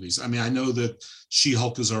DC movies. I mean, I know that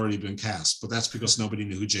She-Hulk has already been cast, but that's because nobody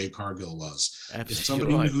knew who Jade Cargill was. Absolutely. If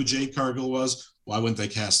somebody knew who Jade Cargill was, why wouldn't they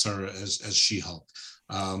cast her as She-Hulk?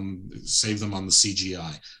 Save them on the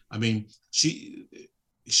CGI. I mean, she's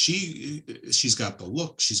got the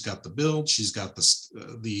look, she's got the build, she's got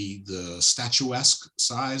the statuesque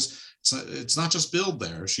size. It's not just build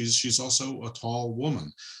there. She's also a tall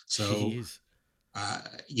woman. So,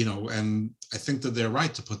 and I think that they're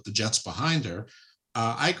right to put the Jets behind her.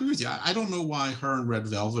 I agree with you. I don't know why her and Red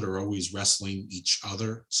Velvet are always wrestling each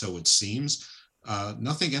other, so it seems.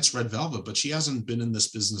 Nothing against Red Velvet, but she hasn't been in this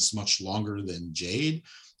business much longer than Jade.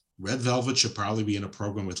 Red Velvet should probably be in a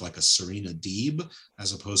program with like a Serena Deeb,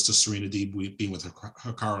 as opposed to Serena Deeb being with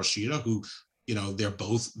Hikaru Shida, who, they're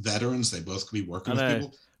both veterans. They both could be working with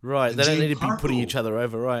people. Right. And they don't Jade need to be putting Cargill- each other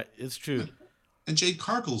over. Right. It's true. And Jade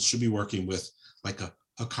Cargill should be working with like a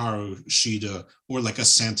Hikaru Shida or like a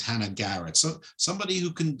Santana Garrett. So somebody who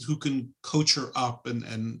can coach her up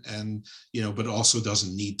and but also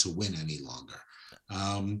doesn't need to win any longer.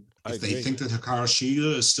 If they think that Hikaru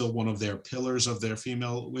Shida is still one of their pillars of their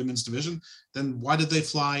female women's division, then why did they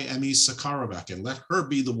fly Emi Sakura back and let her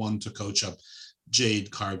be the one to coach up Jade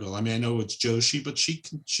Cargill? I mean, I know it's Joshi, but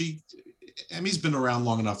Emi's been around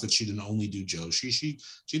long enough that she didn't only do Joshi.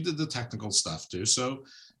 She did the technical stuff too. So,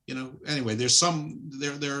 anyway, there's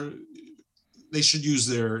they should use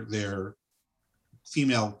their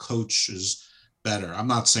female coaches better. I'm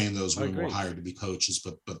not saying those women were hired to be coaches,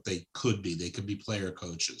 but they could be. They could be player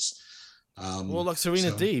coaches. Well, like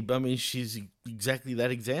Serena Deeb, I mean, she's exactly that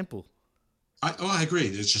example. I agree.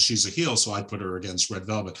 It's just she's a heel, so I'd put her against Red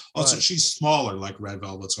Velvet. Also, she's smaller like Red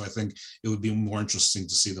Velvet, so I think it would be more interesting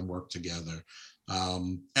to see them work together.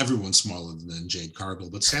 Everyone's smaller than Jade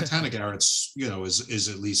Cargill, but Santana Garrett's, is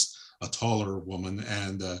at least a taller woman,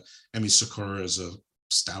 and Emi Sakura is a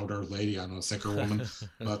stouter lady, I don't know, thicker woman,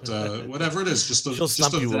 but whatever it is, just a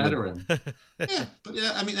veteran.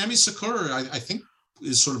 I mean, Emi Sakura, I think,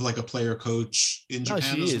 is sort of like a player coach in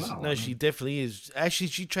Japan as well. No, she definitely is. Actually,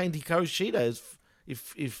 she trained Hikaru Shida,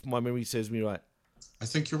 if my memory serves me right. I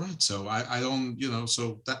think you're right. So I don't,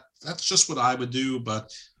 so that's just what I would do.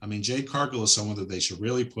 But I mean, Jade Cargill is someone that they should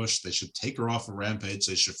really push. They should take her off of Rampage.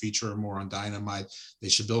 They should feature her more on Dynamite. They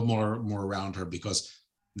should build more around her, because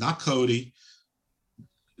not Cody,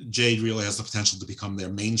 Jade really has the potential to become their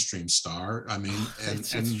mainstream star. I mean,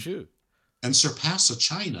 that's true. And surpass a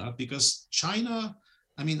China, because China,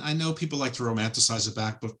 I mean, I know people like to romanticize it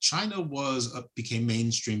back, but China became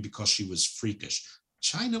mainstream because she was freakish.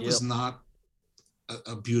 China was not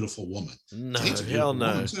a beautiful woman. No, hell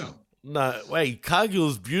no. No, wait,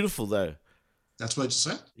 Cargill's beautiful though. That's what I just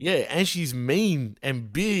said? Yeah, and she's mean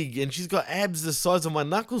and big, and she's got abs the size of my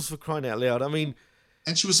knuckles, for crying out loud. I mean,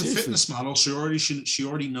 and she was a fitness model. She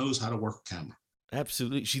already knows how to work a camera.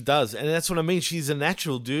 Absolutely, she does. And that's what I mean. She's a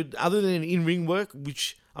natural, dude. Other than in-ring work,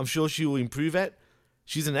 which I'm sure she will improve at,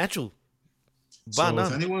 she's a natural. So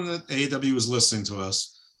if anyone at AEW is listening to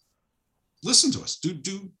us, listen to us.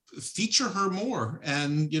 Do feature her more,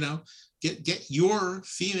 and get your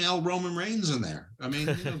female Roman Reigns in there. I mean,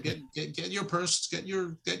 get your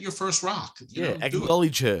first rock.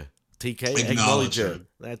 Acknowledge her. TK, acknowledge her.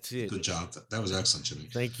 That's it. Good job. That was excellent, Jimmy.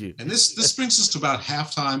 Thank you. And this brings us to about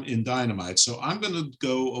halftime in Dynamite. So I'm going to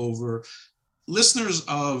go over listeners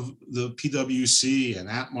of the PWC and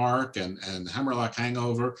at Mark and Hammerlock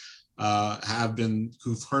Hangover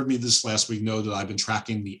who've heard me this last week know that I've been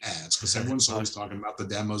tracking the ads, because everyone's always talking about the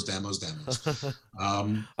demos.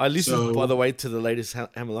 I listened, by the way, to the latest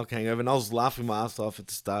Hammerlock Hangover, and I was laughing my ass off at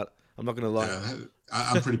the start. I'm not going to lie.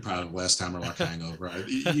 I'm pretty proud of last Hammerlock Hangover.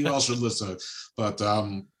 You all should listen. But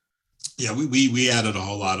we added a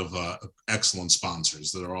whole lot of excellent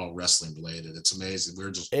sponsors that are all wrestling related. It's amazing. We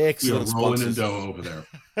are rolling in dough over there.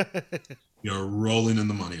 You're rolling in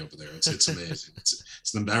the money over there. It's amazing.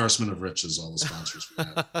 It's an embarrassment of riches, all the sponsors we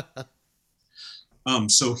have.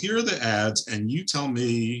 So here are the ads, and you tell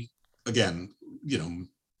me again,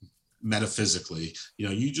 metaphysically,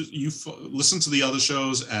 you listen to the other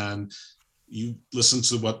shows and you listen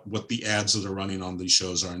to what the ads that are running on these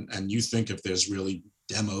shows are, and you think if there's really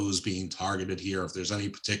demos being targeted here, if there's any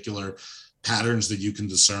particular patterns that you can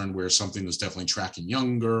discern where something is definitely tracking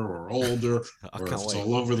younger or older, or if it's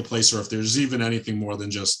all over the place, or if there's even anything more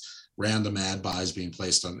than just random ad buys being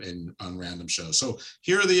placed on random shows. So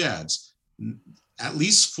here are the ads. At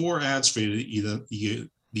least 4 ads for either the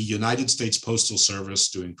United States Postal Service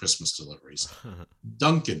doing Christmas deliveries.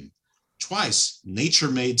 Dunkin', twice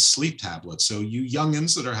Nature-Made sleep tablets. So you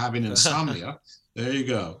youngins that are having insomnia, there you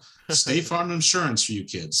go. State Farm Insurance for you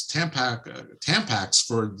kids. Tampax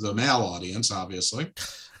for the male audience, obviously,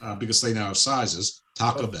 because they now have sizes.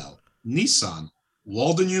 Taco Bell, Nissan,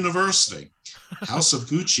 Walden University, House of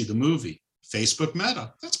Gucci, the movie, Facebook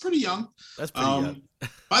Meta. That's pretty young. That's pretty young.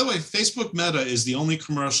 By the way, Facebook Meta is the only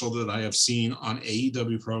commercial that I have seen on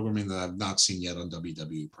AEW programming that I've not seen yet on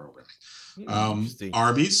WWE programming.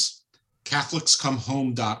 Arby's,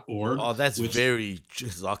 CatholicsComeHome.org. Oh, that's very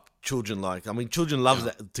like children-like. I mean, children love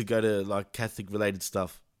that, to go to like Catholic-related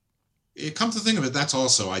stuff. Come to think of it, that's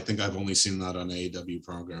also, I think I've only seen that on AEW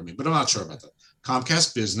programming, but I'm not sure about that.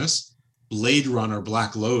 Comcast Business, Blade Runner,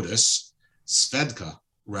 Black Lotus, Svedka,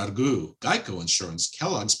 Ragu, Geico Insurance,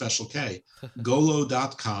 Kellogg Special K,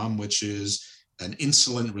 Golo.com, which is an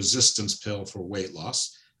insulin resistance pill for weight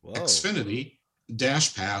loss, Xfinity,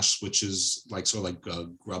 Dash Pass, which is like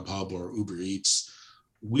Grubhub or Uber Eats,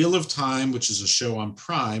 Wheel of Time, which is a show on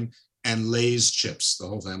Prime, and Lay's Chips, the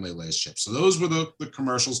whole family Lay's Chips. So those were the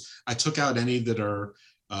commercials. I took out any that are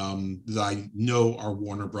that I know are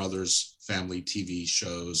Warner Brothers family TV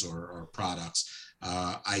shows or products.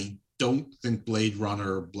 I don't think Blade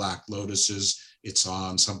Runner Black Lotus is. It's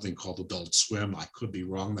on something called Adult Swim. I could be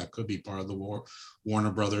wrong. That could be part of the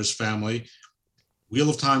Warner Brothers family. Wheel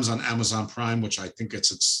of Time's on Amazon Prime, which I think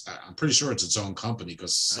I'm pretty sure it's its own company,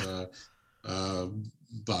 because,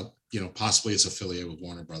 but possibly it's affiliated with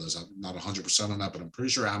Warner Brothers. I'm not 100% on that, but I'm pretty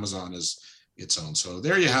sure Amazon is its own. So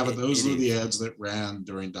there you have it. Those were the ads that ran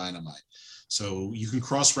during Dynamite. So you can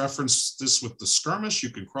cross-reference this with the skirmish. You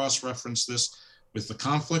can cross-reference this with the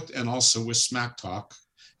conflict, and also with Smack Talk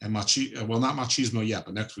and not Machismo yet,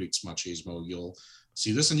 but next week's Machismo. You'll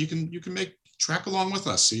see this, and you can track along with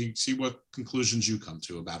us, see what conclusions you come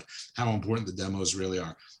to about how important the demos really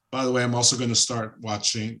are. By the way, I'm also going to start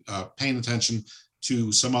paying attention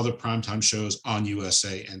to some other primetime shows on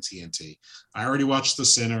USA and TNT. I already watched The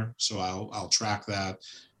Sinner, so I'll track that.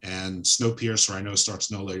 And Snowpiercer, I know, starts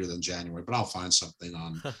no later than January, but I'll find something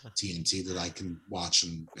on TNT that I can watch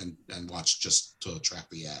and watch just to track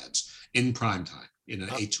the ads in primetime in an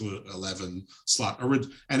 8 to 11 slot.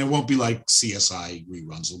 And it won't be like CSI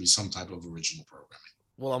reruns. It'll be some type of original programming.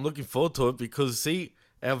 Well, I'm looking forward to it, because,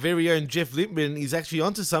 our very own Jeff Lippman is actually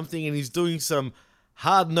onto something, and he's doing some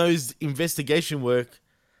hard-nosed investigation work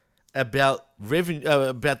about revenue,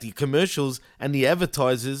 about the commercials and the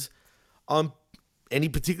advertisers on any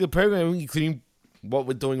particular programming, including what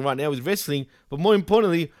we're doing right now with wrestling. But more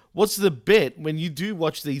importantly, what's the bet when you do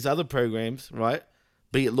watch these other programs, right?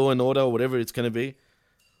 Be it Law and Order or whatever it's going to be.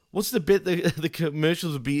 What's the bet that the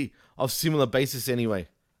commercials will be of similar basis anyway?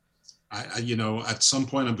 At some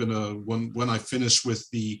point I'm going to, when I finish with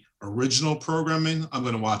the original programming, I'm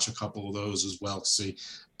going to watch a couple of those as well to see.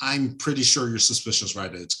 I'm pretty sure you're suspicious,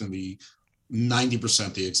 right? It's going to be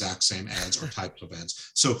 90% the exact same ads or types of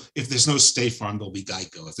ads. So if there's no State Farm, there'll be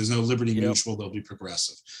Geico. If there's no Liberty Mutual, there'll be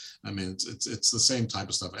Progressive. I mean, it's the same type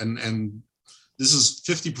of stuff. And this is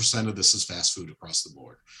 50% of this is fast food across the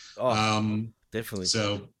board. Definitely.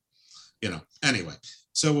 So, anyway.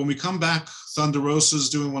 So when we come back, Thunder Rosa's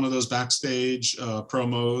doing one of those backstage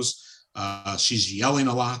promos. She's yelling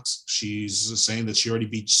a lot. She's saying that she already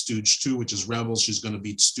beat Stooge 2, which is Rebels. She's going to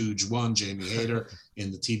beat Stooge 1, Jamie Hayter,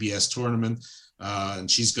 in the TBS tournament. And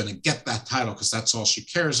she's going to get that title because that's all she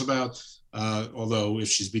cares about. Although if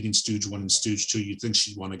she's beating Stooge 1 and Stooge 2, you'd think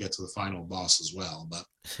she'd want to get to the final boss as well. But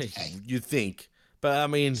hey. You'd think. But I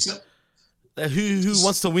mean, who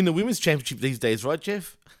wants to win the women's championship these days, right,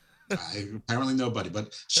 Jeff? Apparently nobody.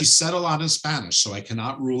 But she said a lot in Spanish, so I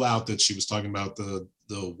cannot rule out that she was talking about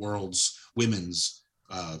the world's women's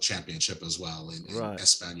championship as well in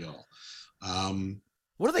Espanol.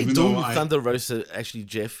 What are they doing with Thunder Rosa, actually,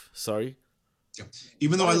 Jeff? Sorry. Yeah.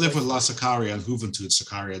 Even though I live with La Sicaria and Juventud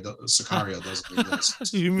Sicaria doesn't mean this.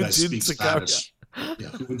 Juventud Sicaria. Yeah,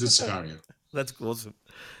 Juventud Sicaria. That's awesome.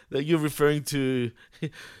 You're referring to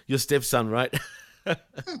your stepson, right?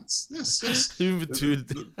 Yes. Juventud.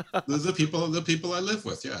 The people I live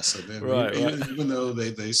with, yes. Even though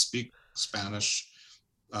they speak Spanish,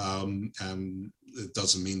 and it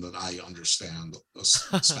doesn't mean that I understand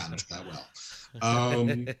Spanish that well.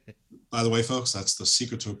 By the way, folks, that's the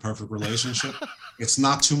secret to a perfect relationship. It's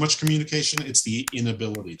not too much communication, it's the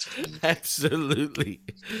inability to communicate. Absolutely.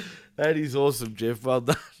 That is awesome, Jeff. Well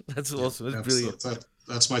done. That's awesome. That's brilliant.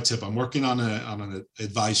 That's my tip. I'm working on an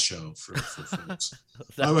advice show for folks.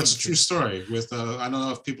 Oh, it's a true story. With I don't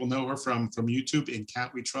know if people know her from YouTube. In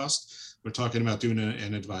Cat We Trust, we're talking about doing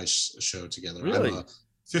an advice show together. Really? I'm a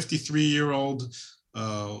 53-year-old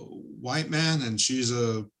white man, and she's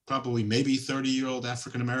a probably maybe 30-year-old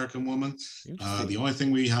African-American woman. The only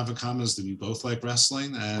thing we have in common is that we both like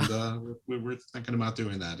wrestling, and we're thinking about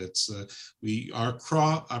doing that. It's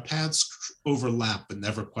our paths overlap but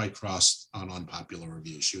never quite crossed on Unpopular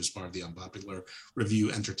Review. She was part of the Unpopular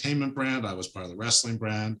Review entertainment brand. I was part of the wrestling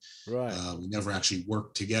brand. Right. We never actually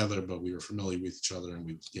worked together, but we were familiar with each other, and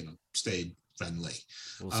we stayed friendly.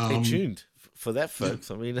 Well, stay tuned for that, folks.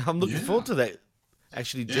 Yeah. I mean, I'm looking forward to that.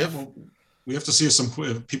 Actually, Jeff. Well, we have to see if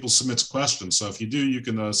some people submit questions. So if you do, you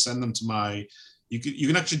can send them to my. You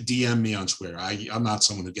can actually DM me on Twitter. I'm not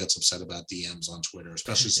someone who gets upset about DMs on Twitter,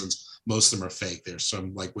 especially since most of them are fake. There's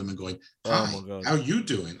some like women going, "Hi, how you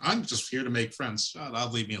doing? I'm just here to make friends. Shut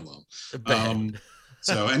up, leave me alone."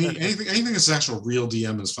 So anything that's actual real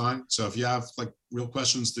DM is fine. So if you have like real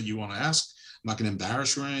questions that you want to ask, I'm not going to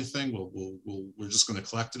embarrass you or anything. We're just going to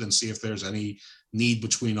collect it and see if there's any need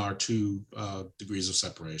between our two degrees of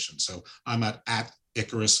separation. So I'm at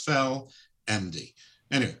Icarus Fell, MD.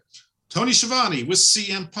 Anyway, Tony Schiavone with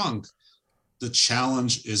CM Punk. The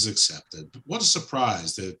challenge is accepted. What a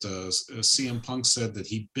surprise that CM Punk said that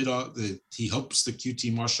he bit off. That he hopes that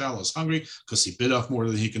QT Marshall is hungry because he bit off more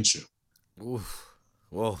than he can chew. Oof.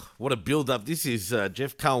 Well, what a build-up this is,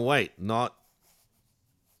 Jeff. Can't wait. Not.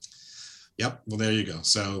 Yep. Well, there you go.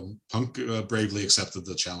 So Punk bravely accepted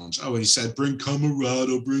the challenge. Oh, and he said, "Bring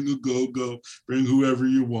Camarado, bring a Go-Go, bring whoever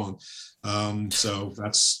you want." So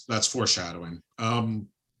that's foreshadowing.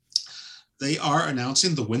 They are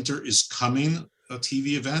announcing the Winter is Coming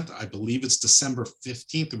TV event. I believe it's December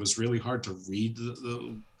 15th. It was really hard to read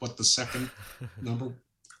what the second number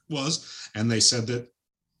was, and they said that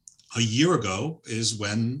a year ago is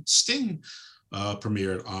when Sting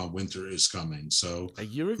premiered Winter is Coming. So a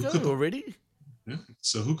year ago already? Yeah.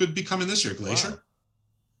 So who could be coming this year? Glacier? Wow.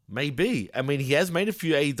 Maybe. I mean, he has made a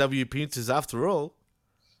few AEW appearances after all.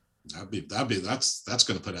 That's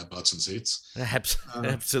going to put out butts in seats.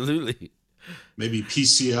 Absolutely. Maybe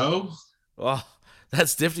PCO. Oh,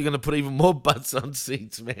 that's definitely going to put even more butts on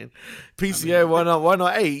seats, man. PCO, why not? Why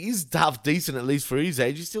not? Hey, he's half decent at least for his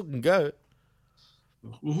age. He still can go.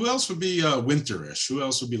 Well, who else would be winterish? Who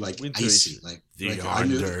else would be like winterish. Icy? Like I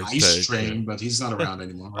knew Ice Train, but he's not around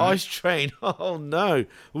anymore. Right? Ice Train. Oh no,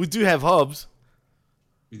 we do have Hobbs.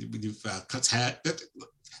 We do Cuts hat.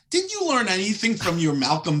 Didn't you learn anything from your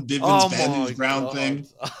Malcolm Bivens Bad Brown thing?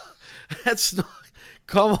 That's not.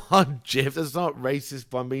 Come on, Jeff. That's not racist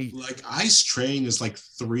by me. Like Ice Train is like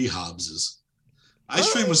 3 Hobbses.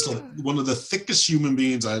 Ice Train was one of the thickest human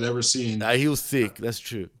beings I'd ever seen. He was thick. That's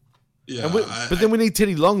true. Yeah, but then we need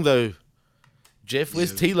Teddy Long though. Jeff,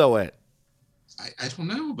 where's Tilo at? I don't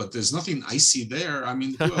know, but there's nothing icy there. I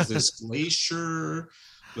mean, who else? There's Glacier.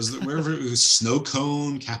 Was it wherever it was? Snow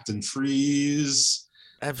Cone, Captain Freeze.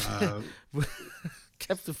 Captain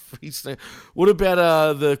Freeze. What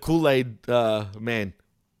about the Kool-Aid man?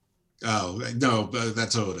 Oh no,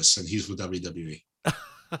 that's Otis, and he's with WWE.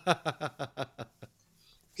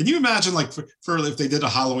 Can you imagine, like, for if they did a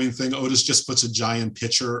Halloween thing, Otis just puts a giant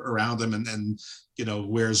picture around him and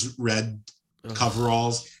wears red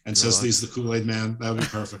coveralls and says he's the Kool-Aid man? That would be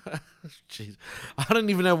perfect. Jeez. I don't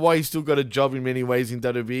even know why he's still got a job in many ways in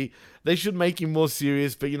WWE. They should make him more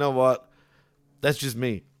serious, but you know what? That's just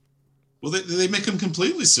me. Well, they make them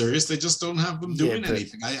completely serious. They just don't have them doing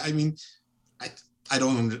anything. I mean, I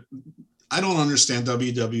don't understand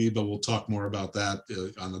WWE, but we'll talk more about that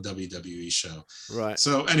on the WWE show. Right.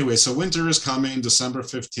 So anyway, so winter is coming, December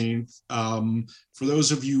 15th. For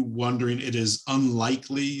those of you wondering, it is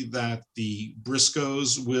unlikely that the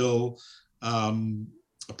Briscoes will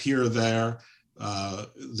appear there.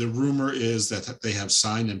 The rumor is that they have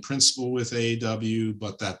signed in principle with AEW,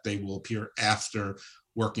 but that they will appear after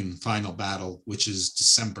working Final Battle, which is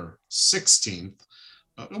December 16th.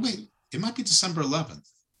 Wait, it might be December 11th.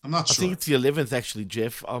 I'm not sure. I think it's the 11th, actually,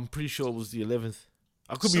 Jeff. I'm pretty sure it was the 11th.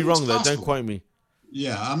 I could be wrong, though. Don't quote me.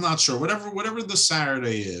 Yeah, I'm not sure. Whatever the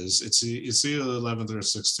Saturday is, it's either the 11th or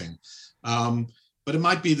 16th. But it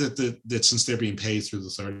might be that since they're being paid through the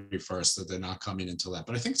 31st, that they're not coming until that.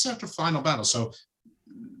 But I think it's after Final Battle. So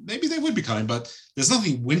maybe they would be coming, but there's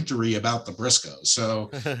nothing wintry about the Briscoes. So,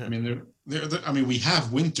 I mean, we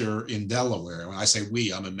have winter in Delaware. When I say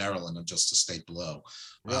we, I'm in Maryland. I'm just a state below.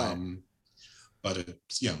 Right. But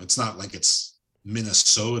it's not like it's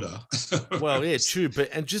Minnesota. Well, yeah, true.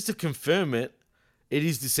 And just to confirm it, it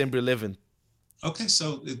is December 11th. Okay,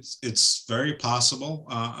 so it's very possible.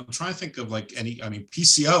 I'm trying to think of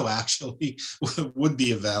PCO actually would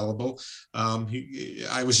be available.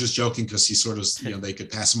 I was just joking because he sort of, they could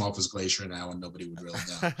pass him off as Glacier now and nobody would really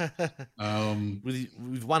know.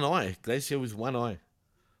 With one eye, Glacier with one eye.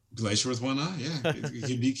 Glacier with one eye, yeah.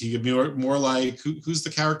 He could be more like who's the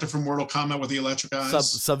character from Mortal Kombat with the electric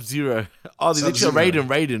eyes? Sub-Zero. Oh, the literal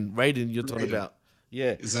Raiden. You're talking about.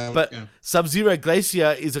 Yeah, Sub-Zero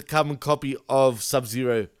Glacier is a carbon copy of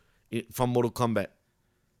Sub-Zero from Mortal Kombat.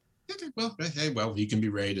 Okay, well, he can be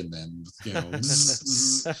Raiden then.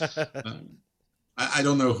 I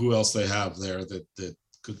don't know who else they have there that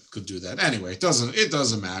could do that. Anyway, it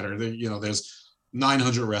doesn't matter. There's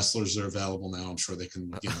 900 wrestlers that are available now. I'm sure they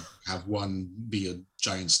can have one be a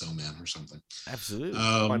giant snowman or something. Absolutely.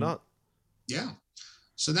 Why not? Yeah.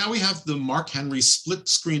 So now we have the Mark Henry split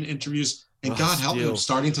screen interviews. And God help me, I'm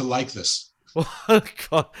starting to like this.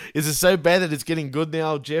 God, is it so bad that it's getting good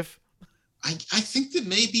now, Jeff? I think that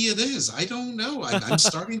maybe it is. I don't know. I'm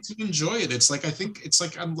starting to enjoy it.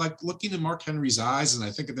 I'm like looking in Mark Henry's eyes, and I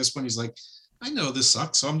think at this point he's like, I know this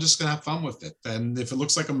sucks, so I'm just gonna have fun with it. And if it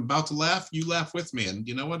looks like I'm about to laugh, you laugh with me. And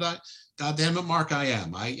you know what? God damn it, Mark, I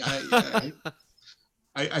am. I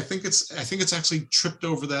think it's actually tripped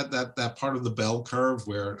over that part of the bell curve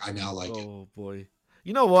where I now like it. Oh boy.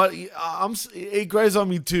 You know what? It grows on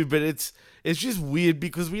me too, but it's just weird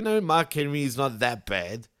because we know Mark Henry is not that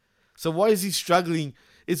bad. So why is he struggling?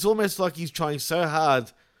 It's almost like he's trying so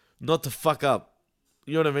hard not to fuck up.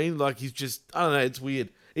 You know what I mean? Like he's just, I don't know, it's weird.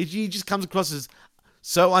 He just comes across as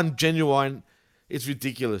so ungenuine. It's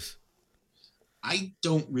ridiculous. I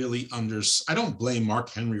don't really I don't blame Mark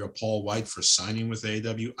Henry or Paul White for signing with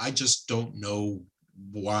AEW. I just don't know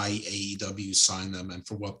why AEW signed them and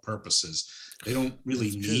for what purposes. They don't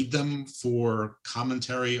really need them for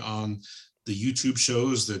commentary on the YouTube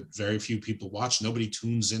shows that very few people watch. Nobody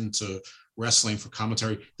tunes into wrestling for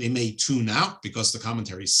commentary. They may tune out because the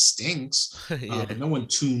commentary stinks, but no one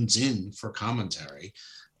tunes in for commentary.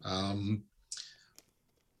 I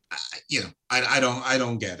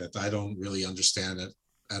don't get it. I don't really understand it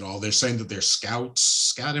at all. They're saying that they're scouts.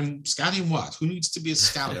 Scouting what? Who needs to be a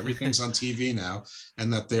scout? Everything's on TV now,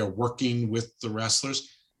 and that they're working with the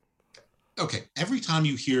wrestlers. Okay, every time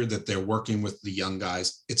you hear that they're working with the young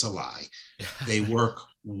guys, it's a lie. They work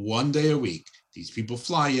one day a week. These people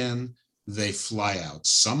fly in, they fly out.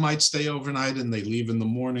 Some might stay overnight and they leave in the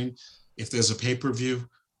morning. If there's a pay-per-view,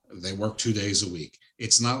 they work 2 days a week.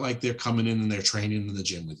 It's not like they're coming in and they're training in the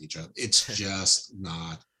gym with each other. It's just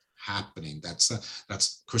not happening.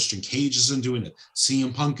 That's Christian Cage isn't doing it.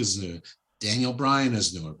 CM Punk is new. Daniel Bryan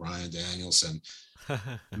is new. Bryan Danielson.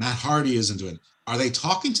 Matt Hardy isn't doing it. Are they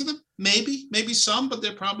talking to them? Maybe some, but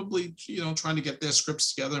they're probably, trying to get their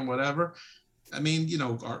scripts together and whatever. I mean,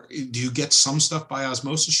 do you get some stuff by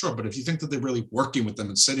osmosis? Sure. But if you think that they're really working with them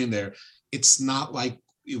and sitting there, it's not like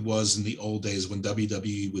it was in the old days when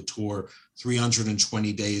WWE would tour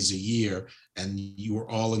 320 days a year and you were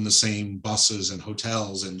all in the same buses and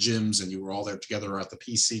hotels and gyms and you were all there together at the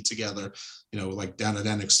PC together, like down at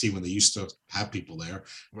NXT when they used to have people there,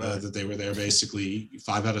 right. That they were there basically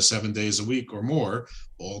 5 out of 7 days a week or more,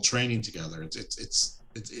 all training together. It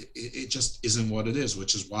just isn't what it is,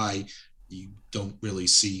 which is why you don't really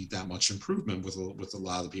see that much improvement with a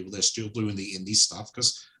lot of the people. They're still doing the indie stuff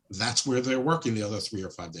because that's where they're working the other 3 or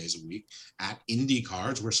 5 days a week at indie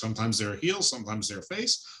cards, where sometimes they're heel, sometimes they're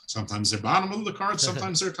face, sometimes they're bottom of the card,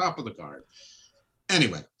 sometimes they're top of the card.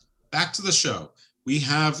 Anyway, back to the show. we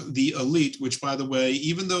have the Elite, which, by the way,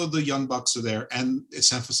 even though the Young Bucks are there, and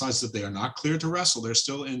it's emphasized that they are not cleared to wrestle, they're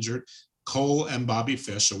still injured, Cole and Bobby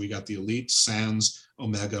Fish. So we got the Elite, Sans,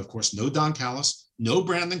 Omega, of course, no Don Callis, no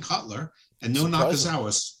Brandon Cutler, and no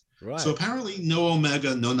Nakazawa. Right. So apparently no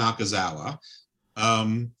Omega, no Nakazawa,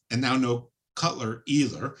 and now no Cutler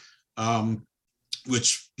either,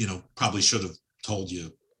 which, probably should have told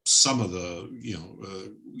you some of the,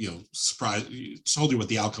 surprise, told you what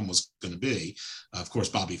the outcome was going to be. Of course,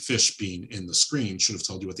 Bobby Fish being in the screen should have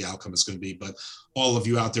told you what the outcome is going to be. But all of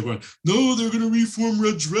you out there going, no, they're going to reform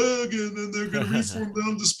Red Dragon and they're going to reform the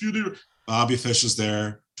Undisputed. Bobby Fish is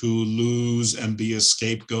there to lose and be a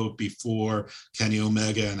scapegoat before Kenny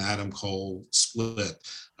Omega and Adam Cole split.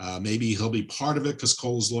 Maybe he'll be part of it because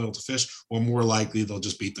Cole is loyal to Fish, or more likely they'll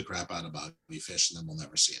just beat the crap out of Bobby Fish and then we'll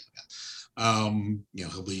never see him again.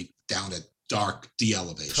 He'll be down at dark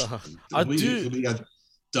de-elevation. He'll be at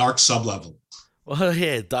dark sub-level. Well,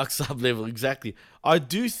 yeah, dark sub-level, exactly. I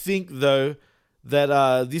do think, though,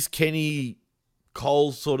 that this Kenny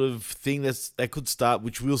Cole sort of thing that could start,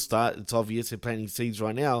 which will start, it's obvious, they're planting seeds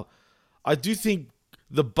right now. I do think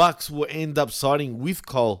the Bucks will end up siding with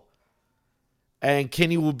Cole, and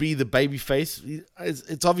Kenny will be the babyface.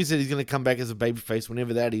 It's obvious that he's going to come back as a babyface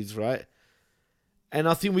whenever that is, right? And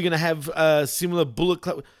I think we're going to have a similar Bullet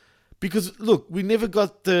Club. Because, look, we never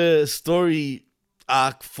got the story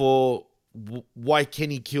arc for why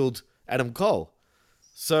Kenny killed Adam Cole.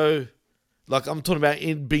 So, like, I'm talking about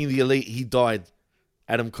in being the Elite, he died,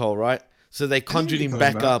 Adam Cole, right? So they conjured him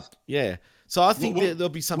back up. Yeah. So I think there'll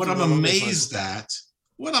be something. What I'm amazed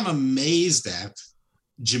at,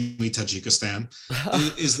 Jimmy Tajikistan,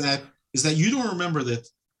 is that you don't remember that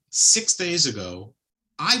 6 days ago,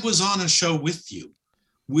 I was on a show with you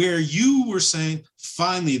where you were saying,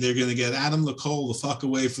 finally, they're going to get Adam Cole the fuck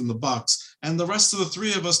away from the Bucks. And the rest of the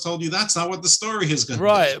three of us told you that's not what the story is going to be.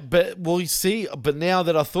 Right. But, well, you see, but now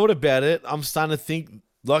that I thought about it, I'm starting to think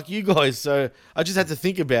like you guys. So I just had to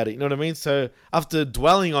think about it. You know what I mean? So after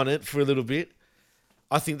dwelling on it for a little bit,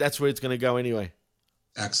 I think that's where it's going to go anyway.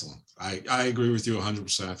 Excellent. I agree with you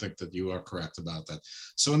 100%. I think that you are correct about that.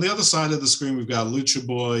 So on the other side of the screen, we've got Lucha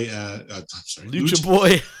Boy.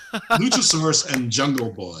 Luchasaurus and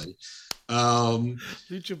Jungle Boy.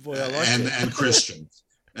 Lucha Boy, I like it. And Christian.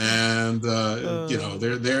 And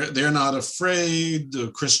they're not afraid.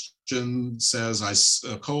 Christian says,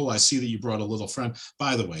 Cole, I see that you brought a little friend.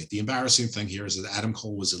 By the way, the embarrassing thing here is that Adam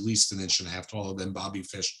Cole was at least 1.5 inches taller than Bobby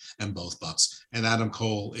Fish and both Bucks, and Adam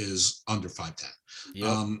Cole is under 5'10".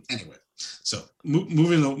 Yep. Anyway, so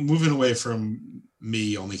moving away from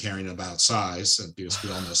me only caring about size, because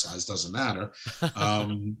we all know size doesn't matter.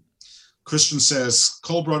 Christian says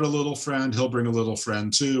Cole brought a little friend, he'll bring a little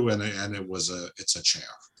friend too, and it's a chair.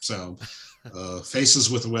 So faces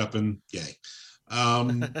with a weapon, yay.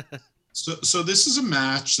 So this is a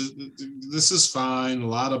match. This is fine. A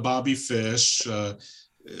lot of Bobby Fish,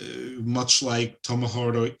 much like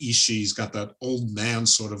Tomohiro Ishii's got that old man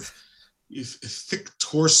sort of thick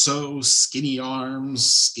torso, skinny arms,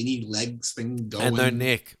 skinny legs thing going. And no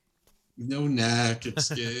neck. No neck. It's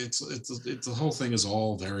the whole thing is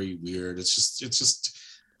all very weird. It's just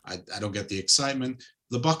I don't get the excitement.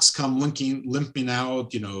 The Bucks come limping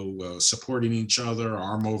out, supporting each other,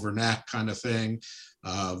 arm over neck kind of thing.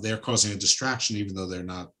 They're causing a distraction, even though they're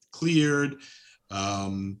not cleared.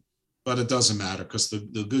 But it doesn't matter because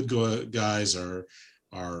the good guys are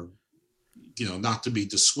not to be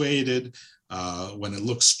dissuaded. When it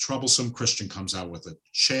looks troublesome, Christian comes out with a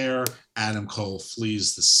chair. Adam Cole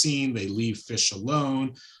flees the scene. They leave Fish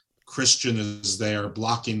alone. Christian is there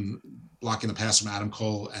blocking the pass from Adam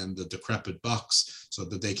Cole and the decrepit Bucks so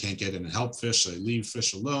that they can't get in and help Fish. So they leave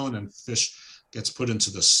Fish alone, and Fish gets put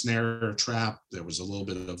into the snare trap. There was a little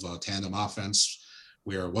bit of a tandem offense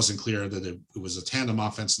where it wasn't clear that it was a tandem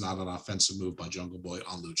offense, not an offensive move by Jungle Boy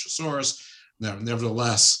on Luchasaurus.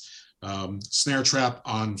 Nevertheless, snare trap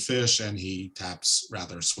on Fish, and he taps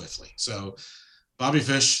rather swiftly. So Bobby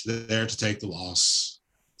Fish there to take the loss.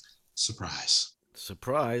 Surprise.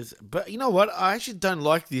 But you know what? I actually don't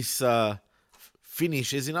like this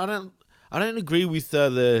finish. As in, I don't agree with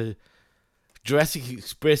the Jurassic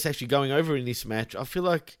Express actually going over in this match. I feel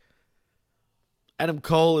like Adam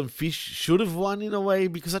Cole and Fish should have won in a way,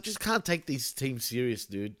 because I just can't take these teams serious,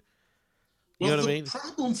 dude. You know what I mean? The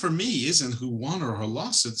problem for me isn't who won or who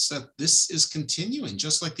lost. It's that this is continuing,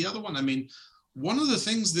 just like the other one. I mean, one of the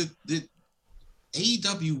things that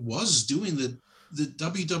AEW was doing that the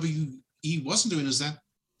WWE wasn't doing is that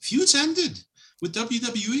feuds ended. With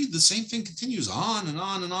WWE, the same thing continues on and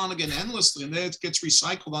on and on again endlessly, and then it gets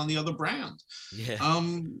recycled on the other brand. Yeah.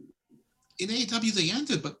 in AEW they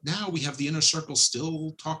ended, but now we have the Inner Circle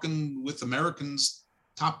still talking with Americans'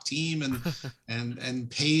 top team and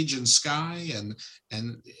Paige and Sky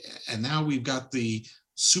and now we've got the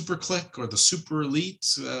Super Click or the Super Elite,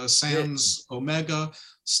 Sans Omega,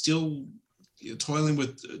 still toiling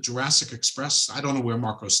with Jurassic Express. I don't know where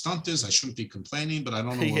Marco Stunt is. I shouldn't be complaining, but I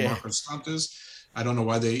don't know where Marco Stunt is. I don't know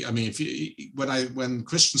why they. I mean, when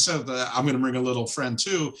Christian said that I'm going to bring a little friend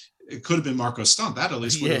too, it could have been Marco Stunt. That at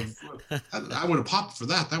least would have. I would have popped for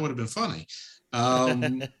that. That would have been funny.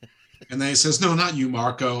 And then he says, "No, not you,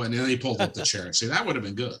 Marco." And then he pulled up the chair. See, that would have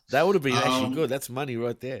been good. That would have been actually good. That's money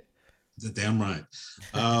right there. Damn right.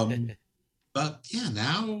 But yeah,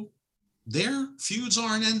 now their feuds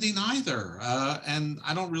aren't ending either, and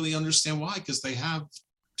I don't really understand why, because they have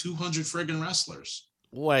 200 friggin' wrestlers.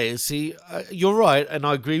 Wait, see, you're right, and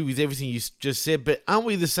I agree with everything you just said, but aren't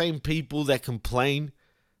we the same people that complain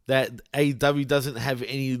that AEW doesn't have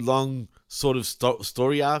any long sort of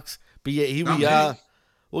story arcs? But yet here we are.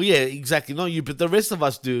 Well, yeah, exactly. Not you, but the rest of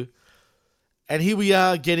us do. And here we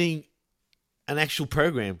are getting an actual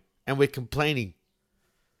program, and we're complaining.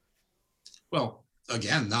 Well,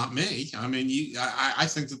 again, not me. I mean, I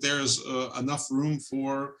think that there is enough room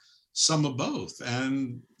for some of both.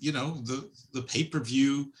 And, you know, the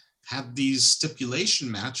pay-per-view had these stipulation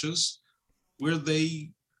matches where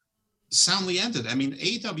they soundly ended. I mean,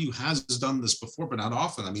 AEW has done this before, but not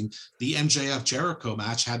often. I mean, the MJF Jericho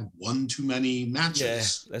match had one too many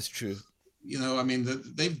matches. Yeah, that's true. You know, I mean,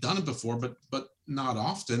 they've done it before, but not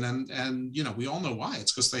often. And you know, we all know why.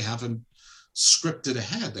 It's because they haven't scripted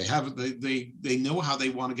ahead. They know how they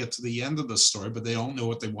want to get to the end of the story, but they don't know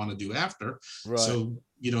what they want to do after. Right. So,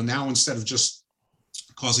 you know, now instead of just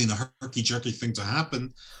causing the herky-jerky thing to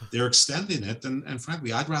happen, they're extending it. And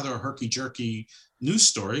frankly, I'd rather a herky-jerky news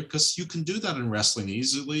story, because you can do that in wrestling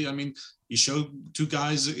easily. I mean, you show two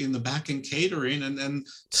guys in the back in catering, and then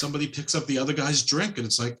somebody picks up the other guy's drink, and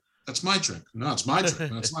it's like, that's my drink. No, it's my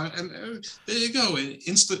drink. That's my, and there you go.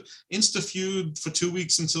 Insta feud for 2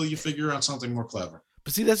 weeks until you figure out something more clever.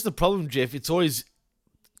 But see, that's the problem, Jeff. It's always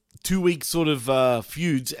 2 week sort of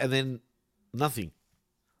feuds and then nothing.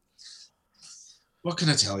 What can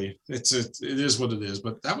I tell you? It is what it is.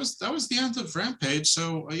 But that was the end of Rampage.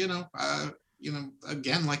 So you know,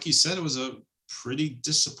 again, like you said, it was a pretty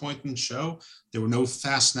disappointing show. There were no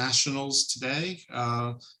Fast Nationals today.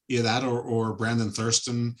 Either that or Brandon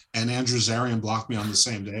Thurston and Andrew Zarian blocked me on the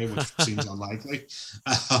same day, which seems unlikely.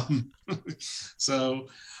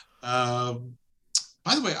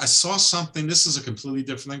 By the way, I saw something. This is a completely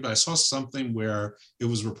different thing, but I saw something where it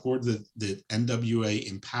was reported that NWA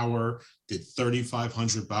Empower did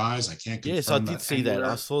 3,500 buys. I can't confirm. Yes, I did see that.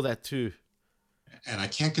 I saw that too. And I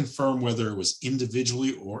can't confirm whether it was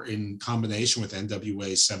individually or in combination with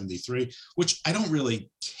NWA 73, which I don't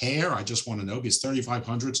really care. I just want to know, because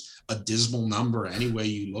 3,500's a dismal number any way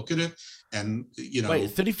you look at it. And, you know.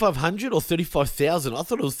 Wait, 3,500 or 35,000? I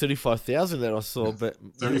thought it was 35,000 that I saw, but.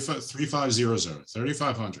 3,500.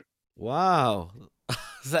 3,500. Wow.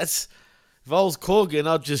 That's. If I was Corgan,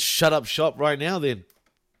 I'd just shut up shop right now then.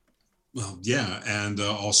 Well, yeah, and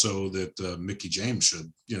also that Mickie James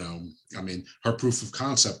should, you know, I mean, her proof of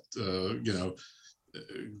concept, you know,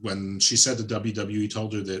 when she said the WWE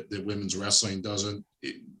told her that women's wrestling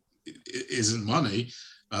isn't money,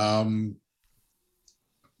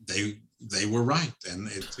 they were right, and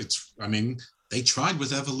it's I mean, they tried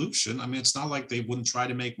with Evolution. I mean, it's not like they wouldn't try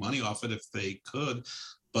to make money off it if they could,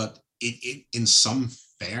 but it in some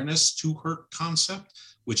fairness to her concept,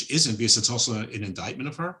 which isn't, because it's also an indictment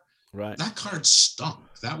of her. Right. That card stunk.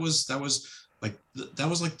 That was like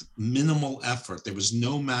minimal effort. There was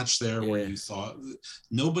no match there where you thought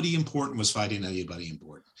nobody important was fighting anybody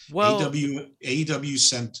important. Well, AEW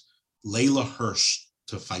sent Layla Hirsch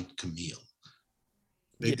to fight Camille.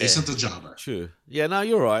 They sent a jobber. True. Yeah, no,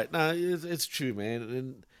 you're right. No, it's true, man.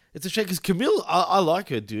 And it's a shame, because Camille, I like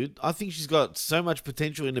her, dude. I think she's got so much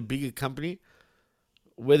potential in a bigger company.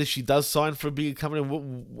 Whether she does sign for a bigger company,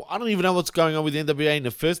 I don't even know what's going on with NWA in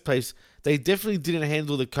the first place. They definitely didn't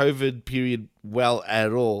handle the COVID period well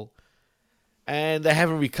at all. And they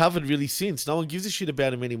haven't recovered really since. No one gives a shit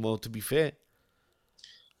about him anymore, to be fair.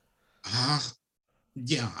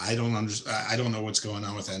 Yeah, I don't understand. I don't know what's going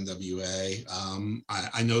on with NWA.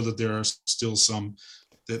 I know that there are still some,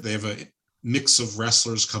 that they have a mix of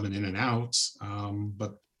wrestlers coming in and out.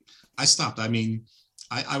 But I stopped. I mean,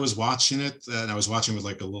 I was watching it, and I was watching with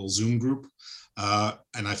like a little Zoom group,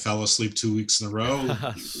 and I fell asleep 2 weeks in a row.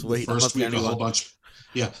 Sweet. The first week, a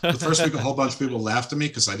whole bunch of people laughed at me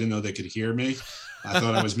because I didn't know they could hear me. I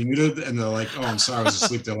thought I was muted, and they're like, "Oh, I'm sorry, I was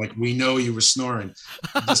asleep." They're like, "We know you were snoring."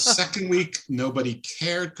 The second week, nobody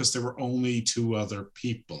cared because there were only 2 other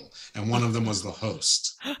people, and one of them was the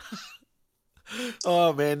host.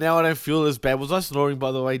 Oh man, now I don't feel as bad. Was I snoring,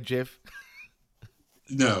 by the way, Jeff?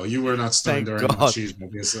 No, you were not snoring Thank during the God. cheese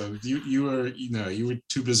movie. So you were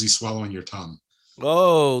too busy swallowing your tongue.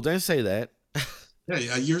 Oh, don't say that. Yeah,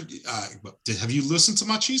 have you listened to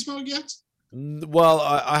Machismo yet? Well,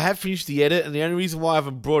 I have finished the edit, and the only reason why I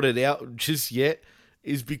haven't brought it out just yet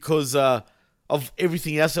is because of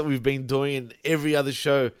everything else that we've been doing in every other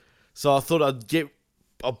show. So I thought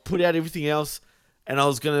I'll put out everything else, and I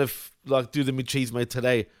was gonna do the Machismo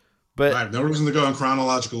today. But right, no reason to go in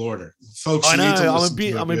chronological order, folks. I know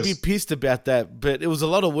I'm a bit pissed about that, but it was a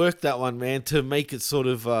lot of work, that one, man, to make it sort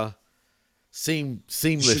of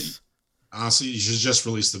seamless. Honestly, you should just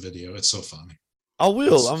release the video. It's so funny. I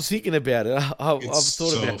will. I'm thinking about it. I've thought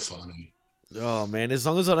so about it. Funny. Oh man, as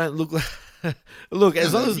long as I don't look like look,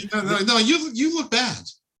 as long as no, you look bad.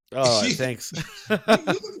 Oh, thanks.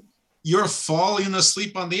 You're falling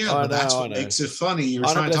asleep on the air, but that's what makes it funny. You're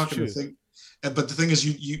trying to talk about the thing. But the thing is,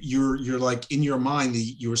 you're like in your mind,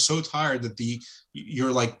 you were so tired that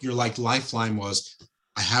your lifeline was,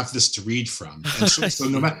 I have this to read from, and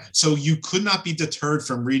so you could not be deterred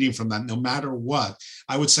from reading from that, no matter what.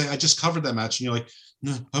 I would say, I just covered that match, and you're like,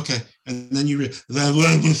 no, okay, and then you read.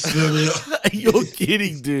 You're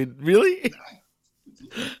kidding, dude? Really?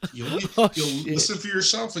 You'll listen for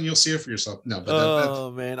yourself, and you'll see it for yourself. No,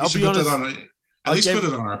 but man, I'll be honest. At least put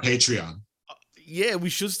it on our Patreon. Yeah, we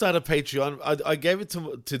should start a Patreon. I gave it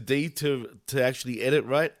to D to actually edit,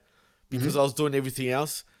 right? Because I was doing everything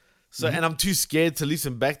else. So, and I'm too scared to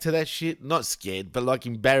listen back to that shit. Not scared, but like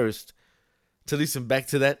embarrassed to listen back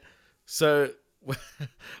to that. So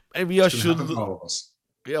maybe I should.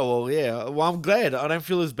 Yeah, well, I'm glad. I don't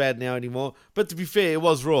feel as bad now anymore. But to be fair, it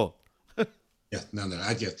was Raw. Yeah, no,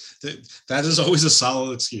 I get that is always a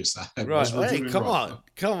solid excuse. Right? Hey, come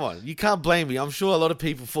on. You can't blame me. I'm sure a lot of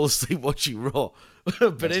people fall asleep watching Raw.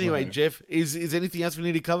 But that's anyway, right. Jeff, is anything else we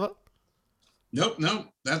need to cover? Nope.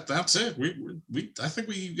 That's it. I think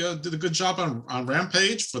we did a good job on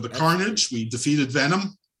Rampage for the Carnage. We defeated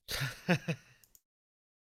Venom.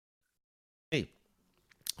 Hey,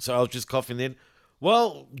 so I was just coughing then.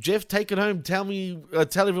 Well, Jeff, take it home. Tell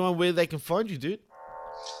everyone where they can find you, dude.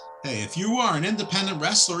 Hey, if you are an independent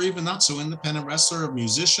wrestler, or even not so independent wrestler, a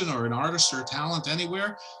musician, or an artist or a talent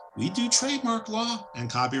anywhere, we do trademark law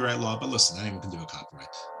and copyright law. But listen, anyone can do a copyright.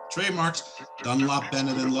 Trademarks, Dunlop,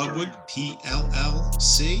 Bennett, and Ludwig,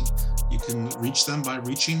 PLLC. You can reach them by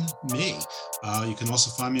reaching me. You can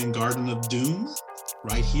also find me in Garden of Doom,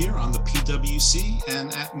 right here on the PWC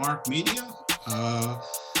and at Mark Media.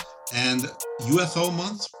 And UFO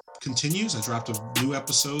month continues. I dropped a new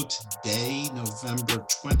episode today, November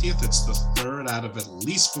 20th. It's the 3rd out of at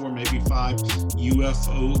least 4, maybe 5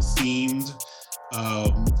 UFO themed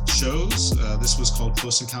shows. This was called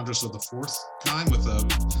Close Encounters of the Fourth Kind, with a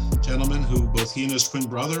gentleman who both he and his twin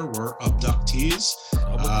brother were abductees.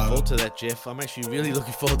 I'm looking forward to that, Jeff. I'm actually really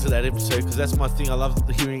looking forward to that episode because that's my thing. I love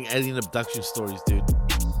hearing alien abduction stories, dude.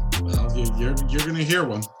 Well, you're going to hear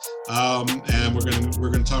one, and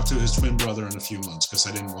we're going to talk to his twin brother in a few months because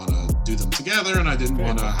I didn't want to do them together, and I didn't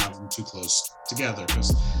want to have them too close together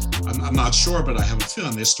because I'm not sure, but I have a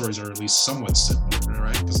feeling their stories are at least somewhat similar,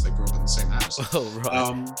 right? Because they grew up in the same house. Oh,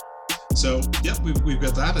 right. So yeah, we've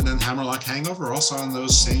got that, and then Hammerlock Hangover also on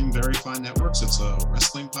those same very fine networks. It's a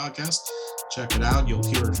wrestling podcast. Check it out. You'll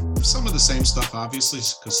hear some of the same stuff, obviously,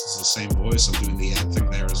 because it's the same voice. I'm doing the ad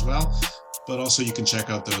thing there as well. But also you can check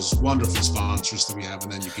out those wonderful sponsors that we have,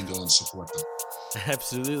 and then you can go and support them.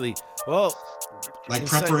 Absolutely. Well, like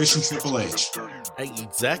Preparation Triple H.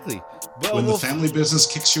 Exactly. Well, when the family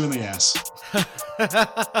business kicks you in the ass.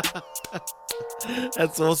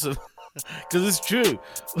 That's awesome. Because it's true.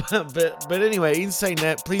 but anyway, in saying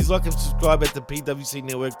that, please like and subscribe at the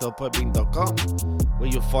pwcnetwork.podbean.com, where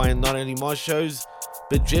you'll find not only my shows,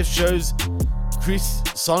 but Jeff's shows, Chris,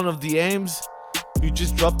 Son of the Ams, who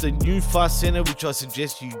just dropped a new Fast Center, which I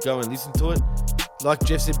suggest you go and listen to it. Like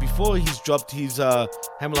Jeff said before, he's dropped his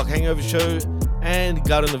Hammerlock Hangover show and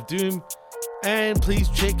Garden of Doom. And please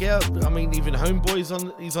check out, even Homeboy is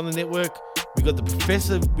on the network. We got the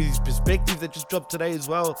Professor with his perspective that just dropped today as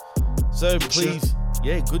well. So please,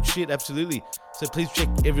 good shit, absolutely. So please check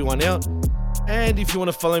everyone out. And if you want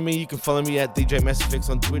to follow me, you can follow me at DJ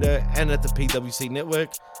MassFX on Twitter and at the PWC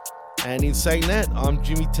Network. And in saying that, I'm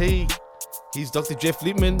Jimmy T. He's Dr. Jeff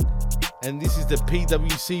Lippman, and this is the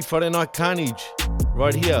PWC Friday Night Carnage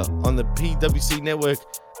right here on the PWC Network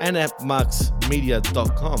and at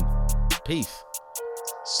marksmedia.com. Peace.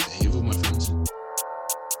 Stay evil, my friends.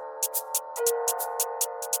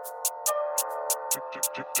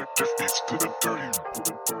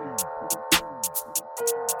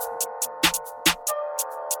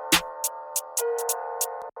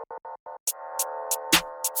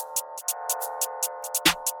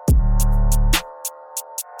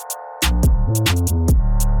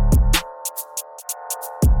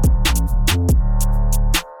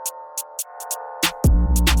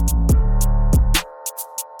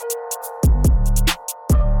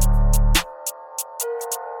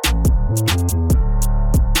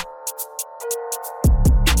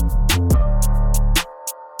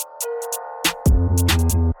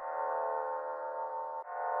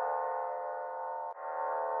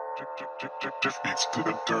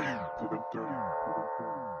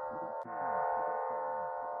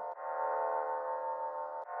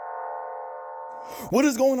 What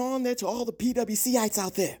is going on there to all the PWCites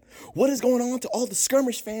out there? What is going on to all the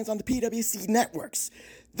skirmish fans on the PWC networks?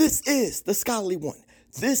 This is the scholarly one.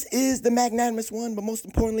 This is the magnanimous one, but most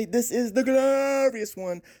importantly, this is the glorious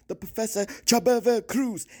one, the Professor Chabeva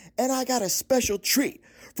Cruz. And I got a special treat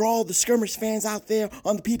for all the skirmish fans out there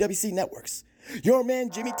on the PWC networks. Your man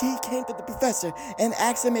Jimmy T came to the professor and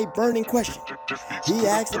asked him a burning question. He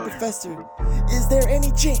asked the professor, is there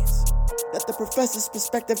any chance that the professor's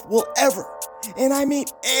perspective will ever, and I mean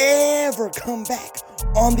ever, come back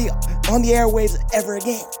on the airwaves ever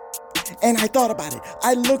again? And I thought about it.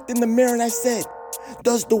 I looked in the mirror and I said,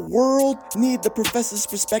 does the world need the professor's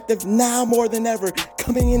perspective now more than ever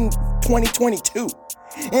coming in 2022?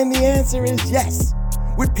 And the answer is yes.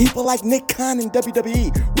 With people like Nick Khan in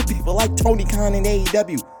WWE, with people like Tony Khan in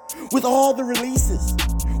AEW, with all the releases,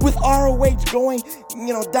 with ROH going,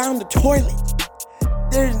 down the toilet.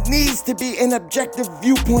 There needs to be an objective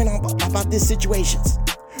viewpoint about these situations.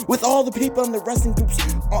 With all the people in the wrestling groups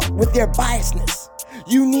with their biasness,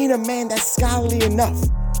 you need a man that's scholarly enough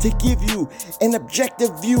to give you an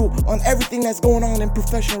objective view on everything that's going on in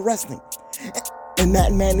professional wrestling. And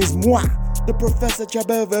that man is moi, the Professor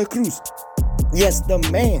Chabeva Cruz. Yes, the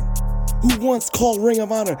man who once called Ring of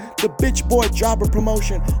Honor the bitch boy jobber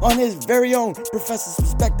promotion on his very own professor's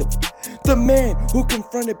perspective. The man who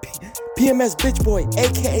confronted PMS bitch boy,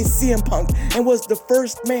 aka CM Punk, and was the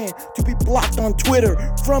first man to be blocked on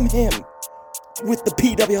Twitter from him with the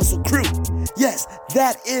PW Hustle crew. Yes,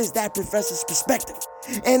 that is that professor's perspective.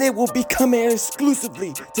 And it will be coming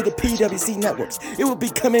exclusively to the PWC networks. It will be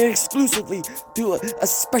coming exclusively to a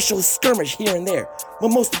special skirmish here and there. But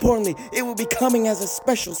most importantly, it will be coming as a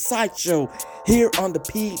special sideshow here on the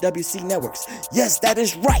PWC networks. Yes, that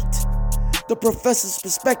is right. The professor's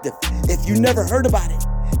perspective. If you never heard about it,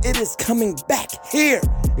 it is coming back here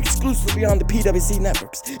exclusively on the PWC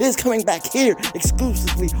networks. It is coming back here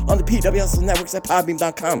exclusively on the PWC networks at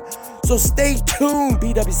Podbean.com. So stay tuned,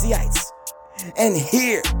 PWCites, and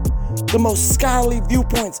hear the most scholarly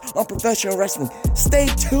viewpoints on professional wrestling. Stay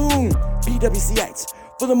tuned, PWCites,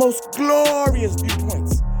 for the most glorious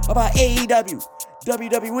viewpoints about AEW,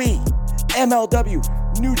 WWE,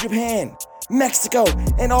 MLW, New Japan, Mexico,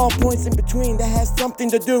 and all points in between that has something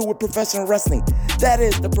to do with professional wrestling. That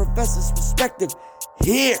is the professor's perspective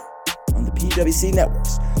here on the PWC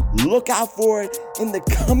networks. Look out for it in the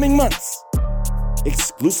coming months,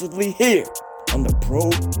 exclusively here on the Pro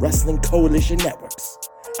Wrestling Coalition networks.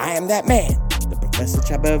 I am that man, the Professor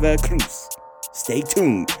Chabeva Cruz. Stay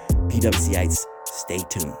tuned, PWCites, stay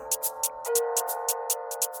tuned.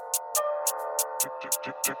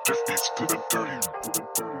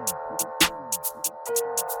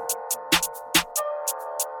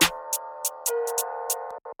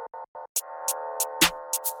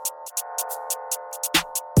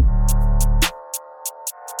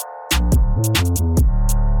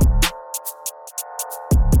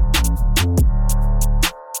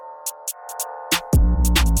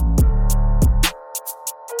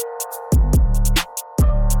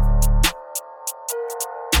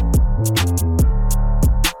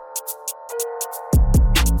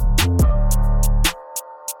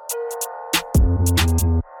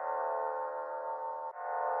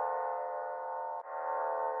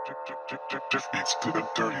 This beats to the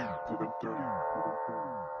dirty.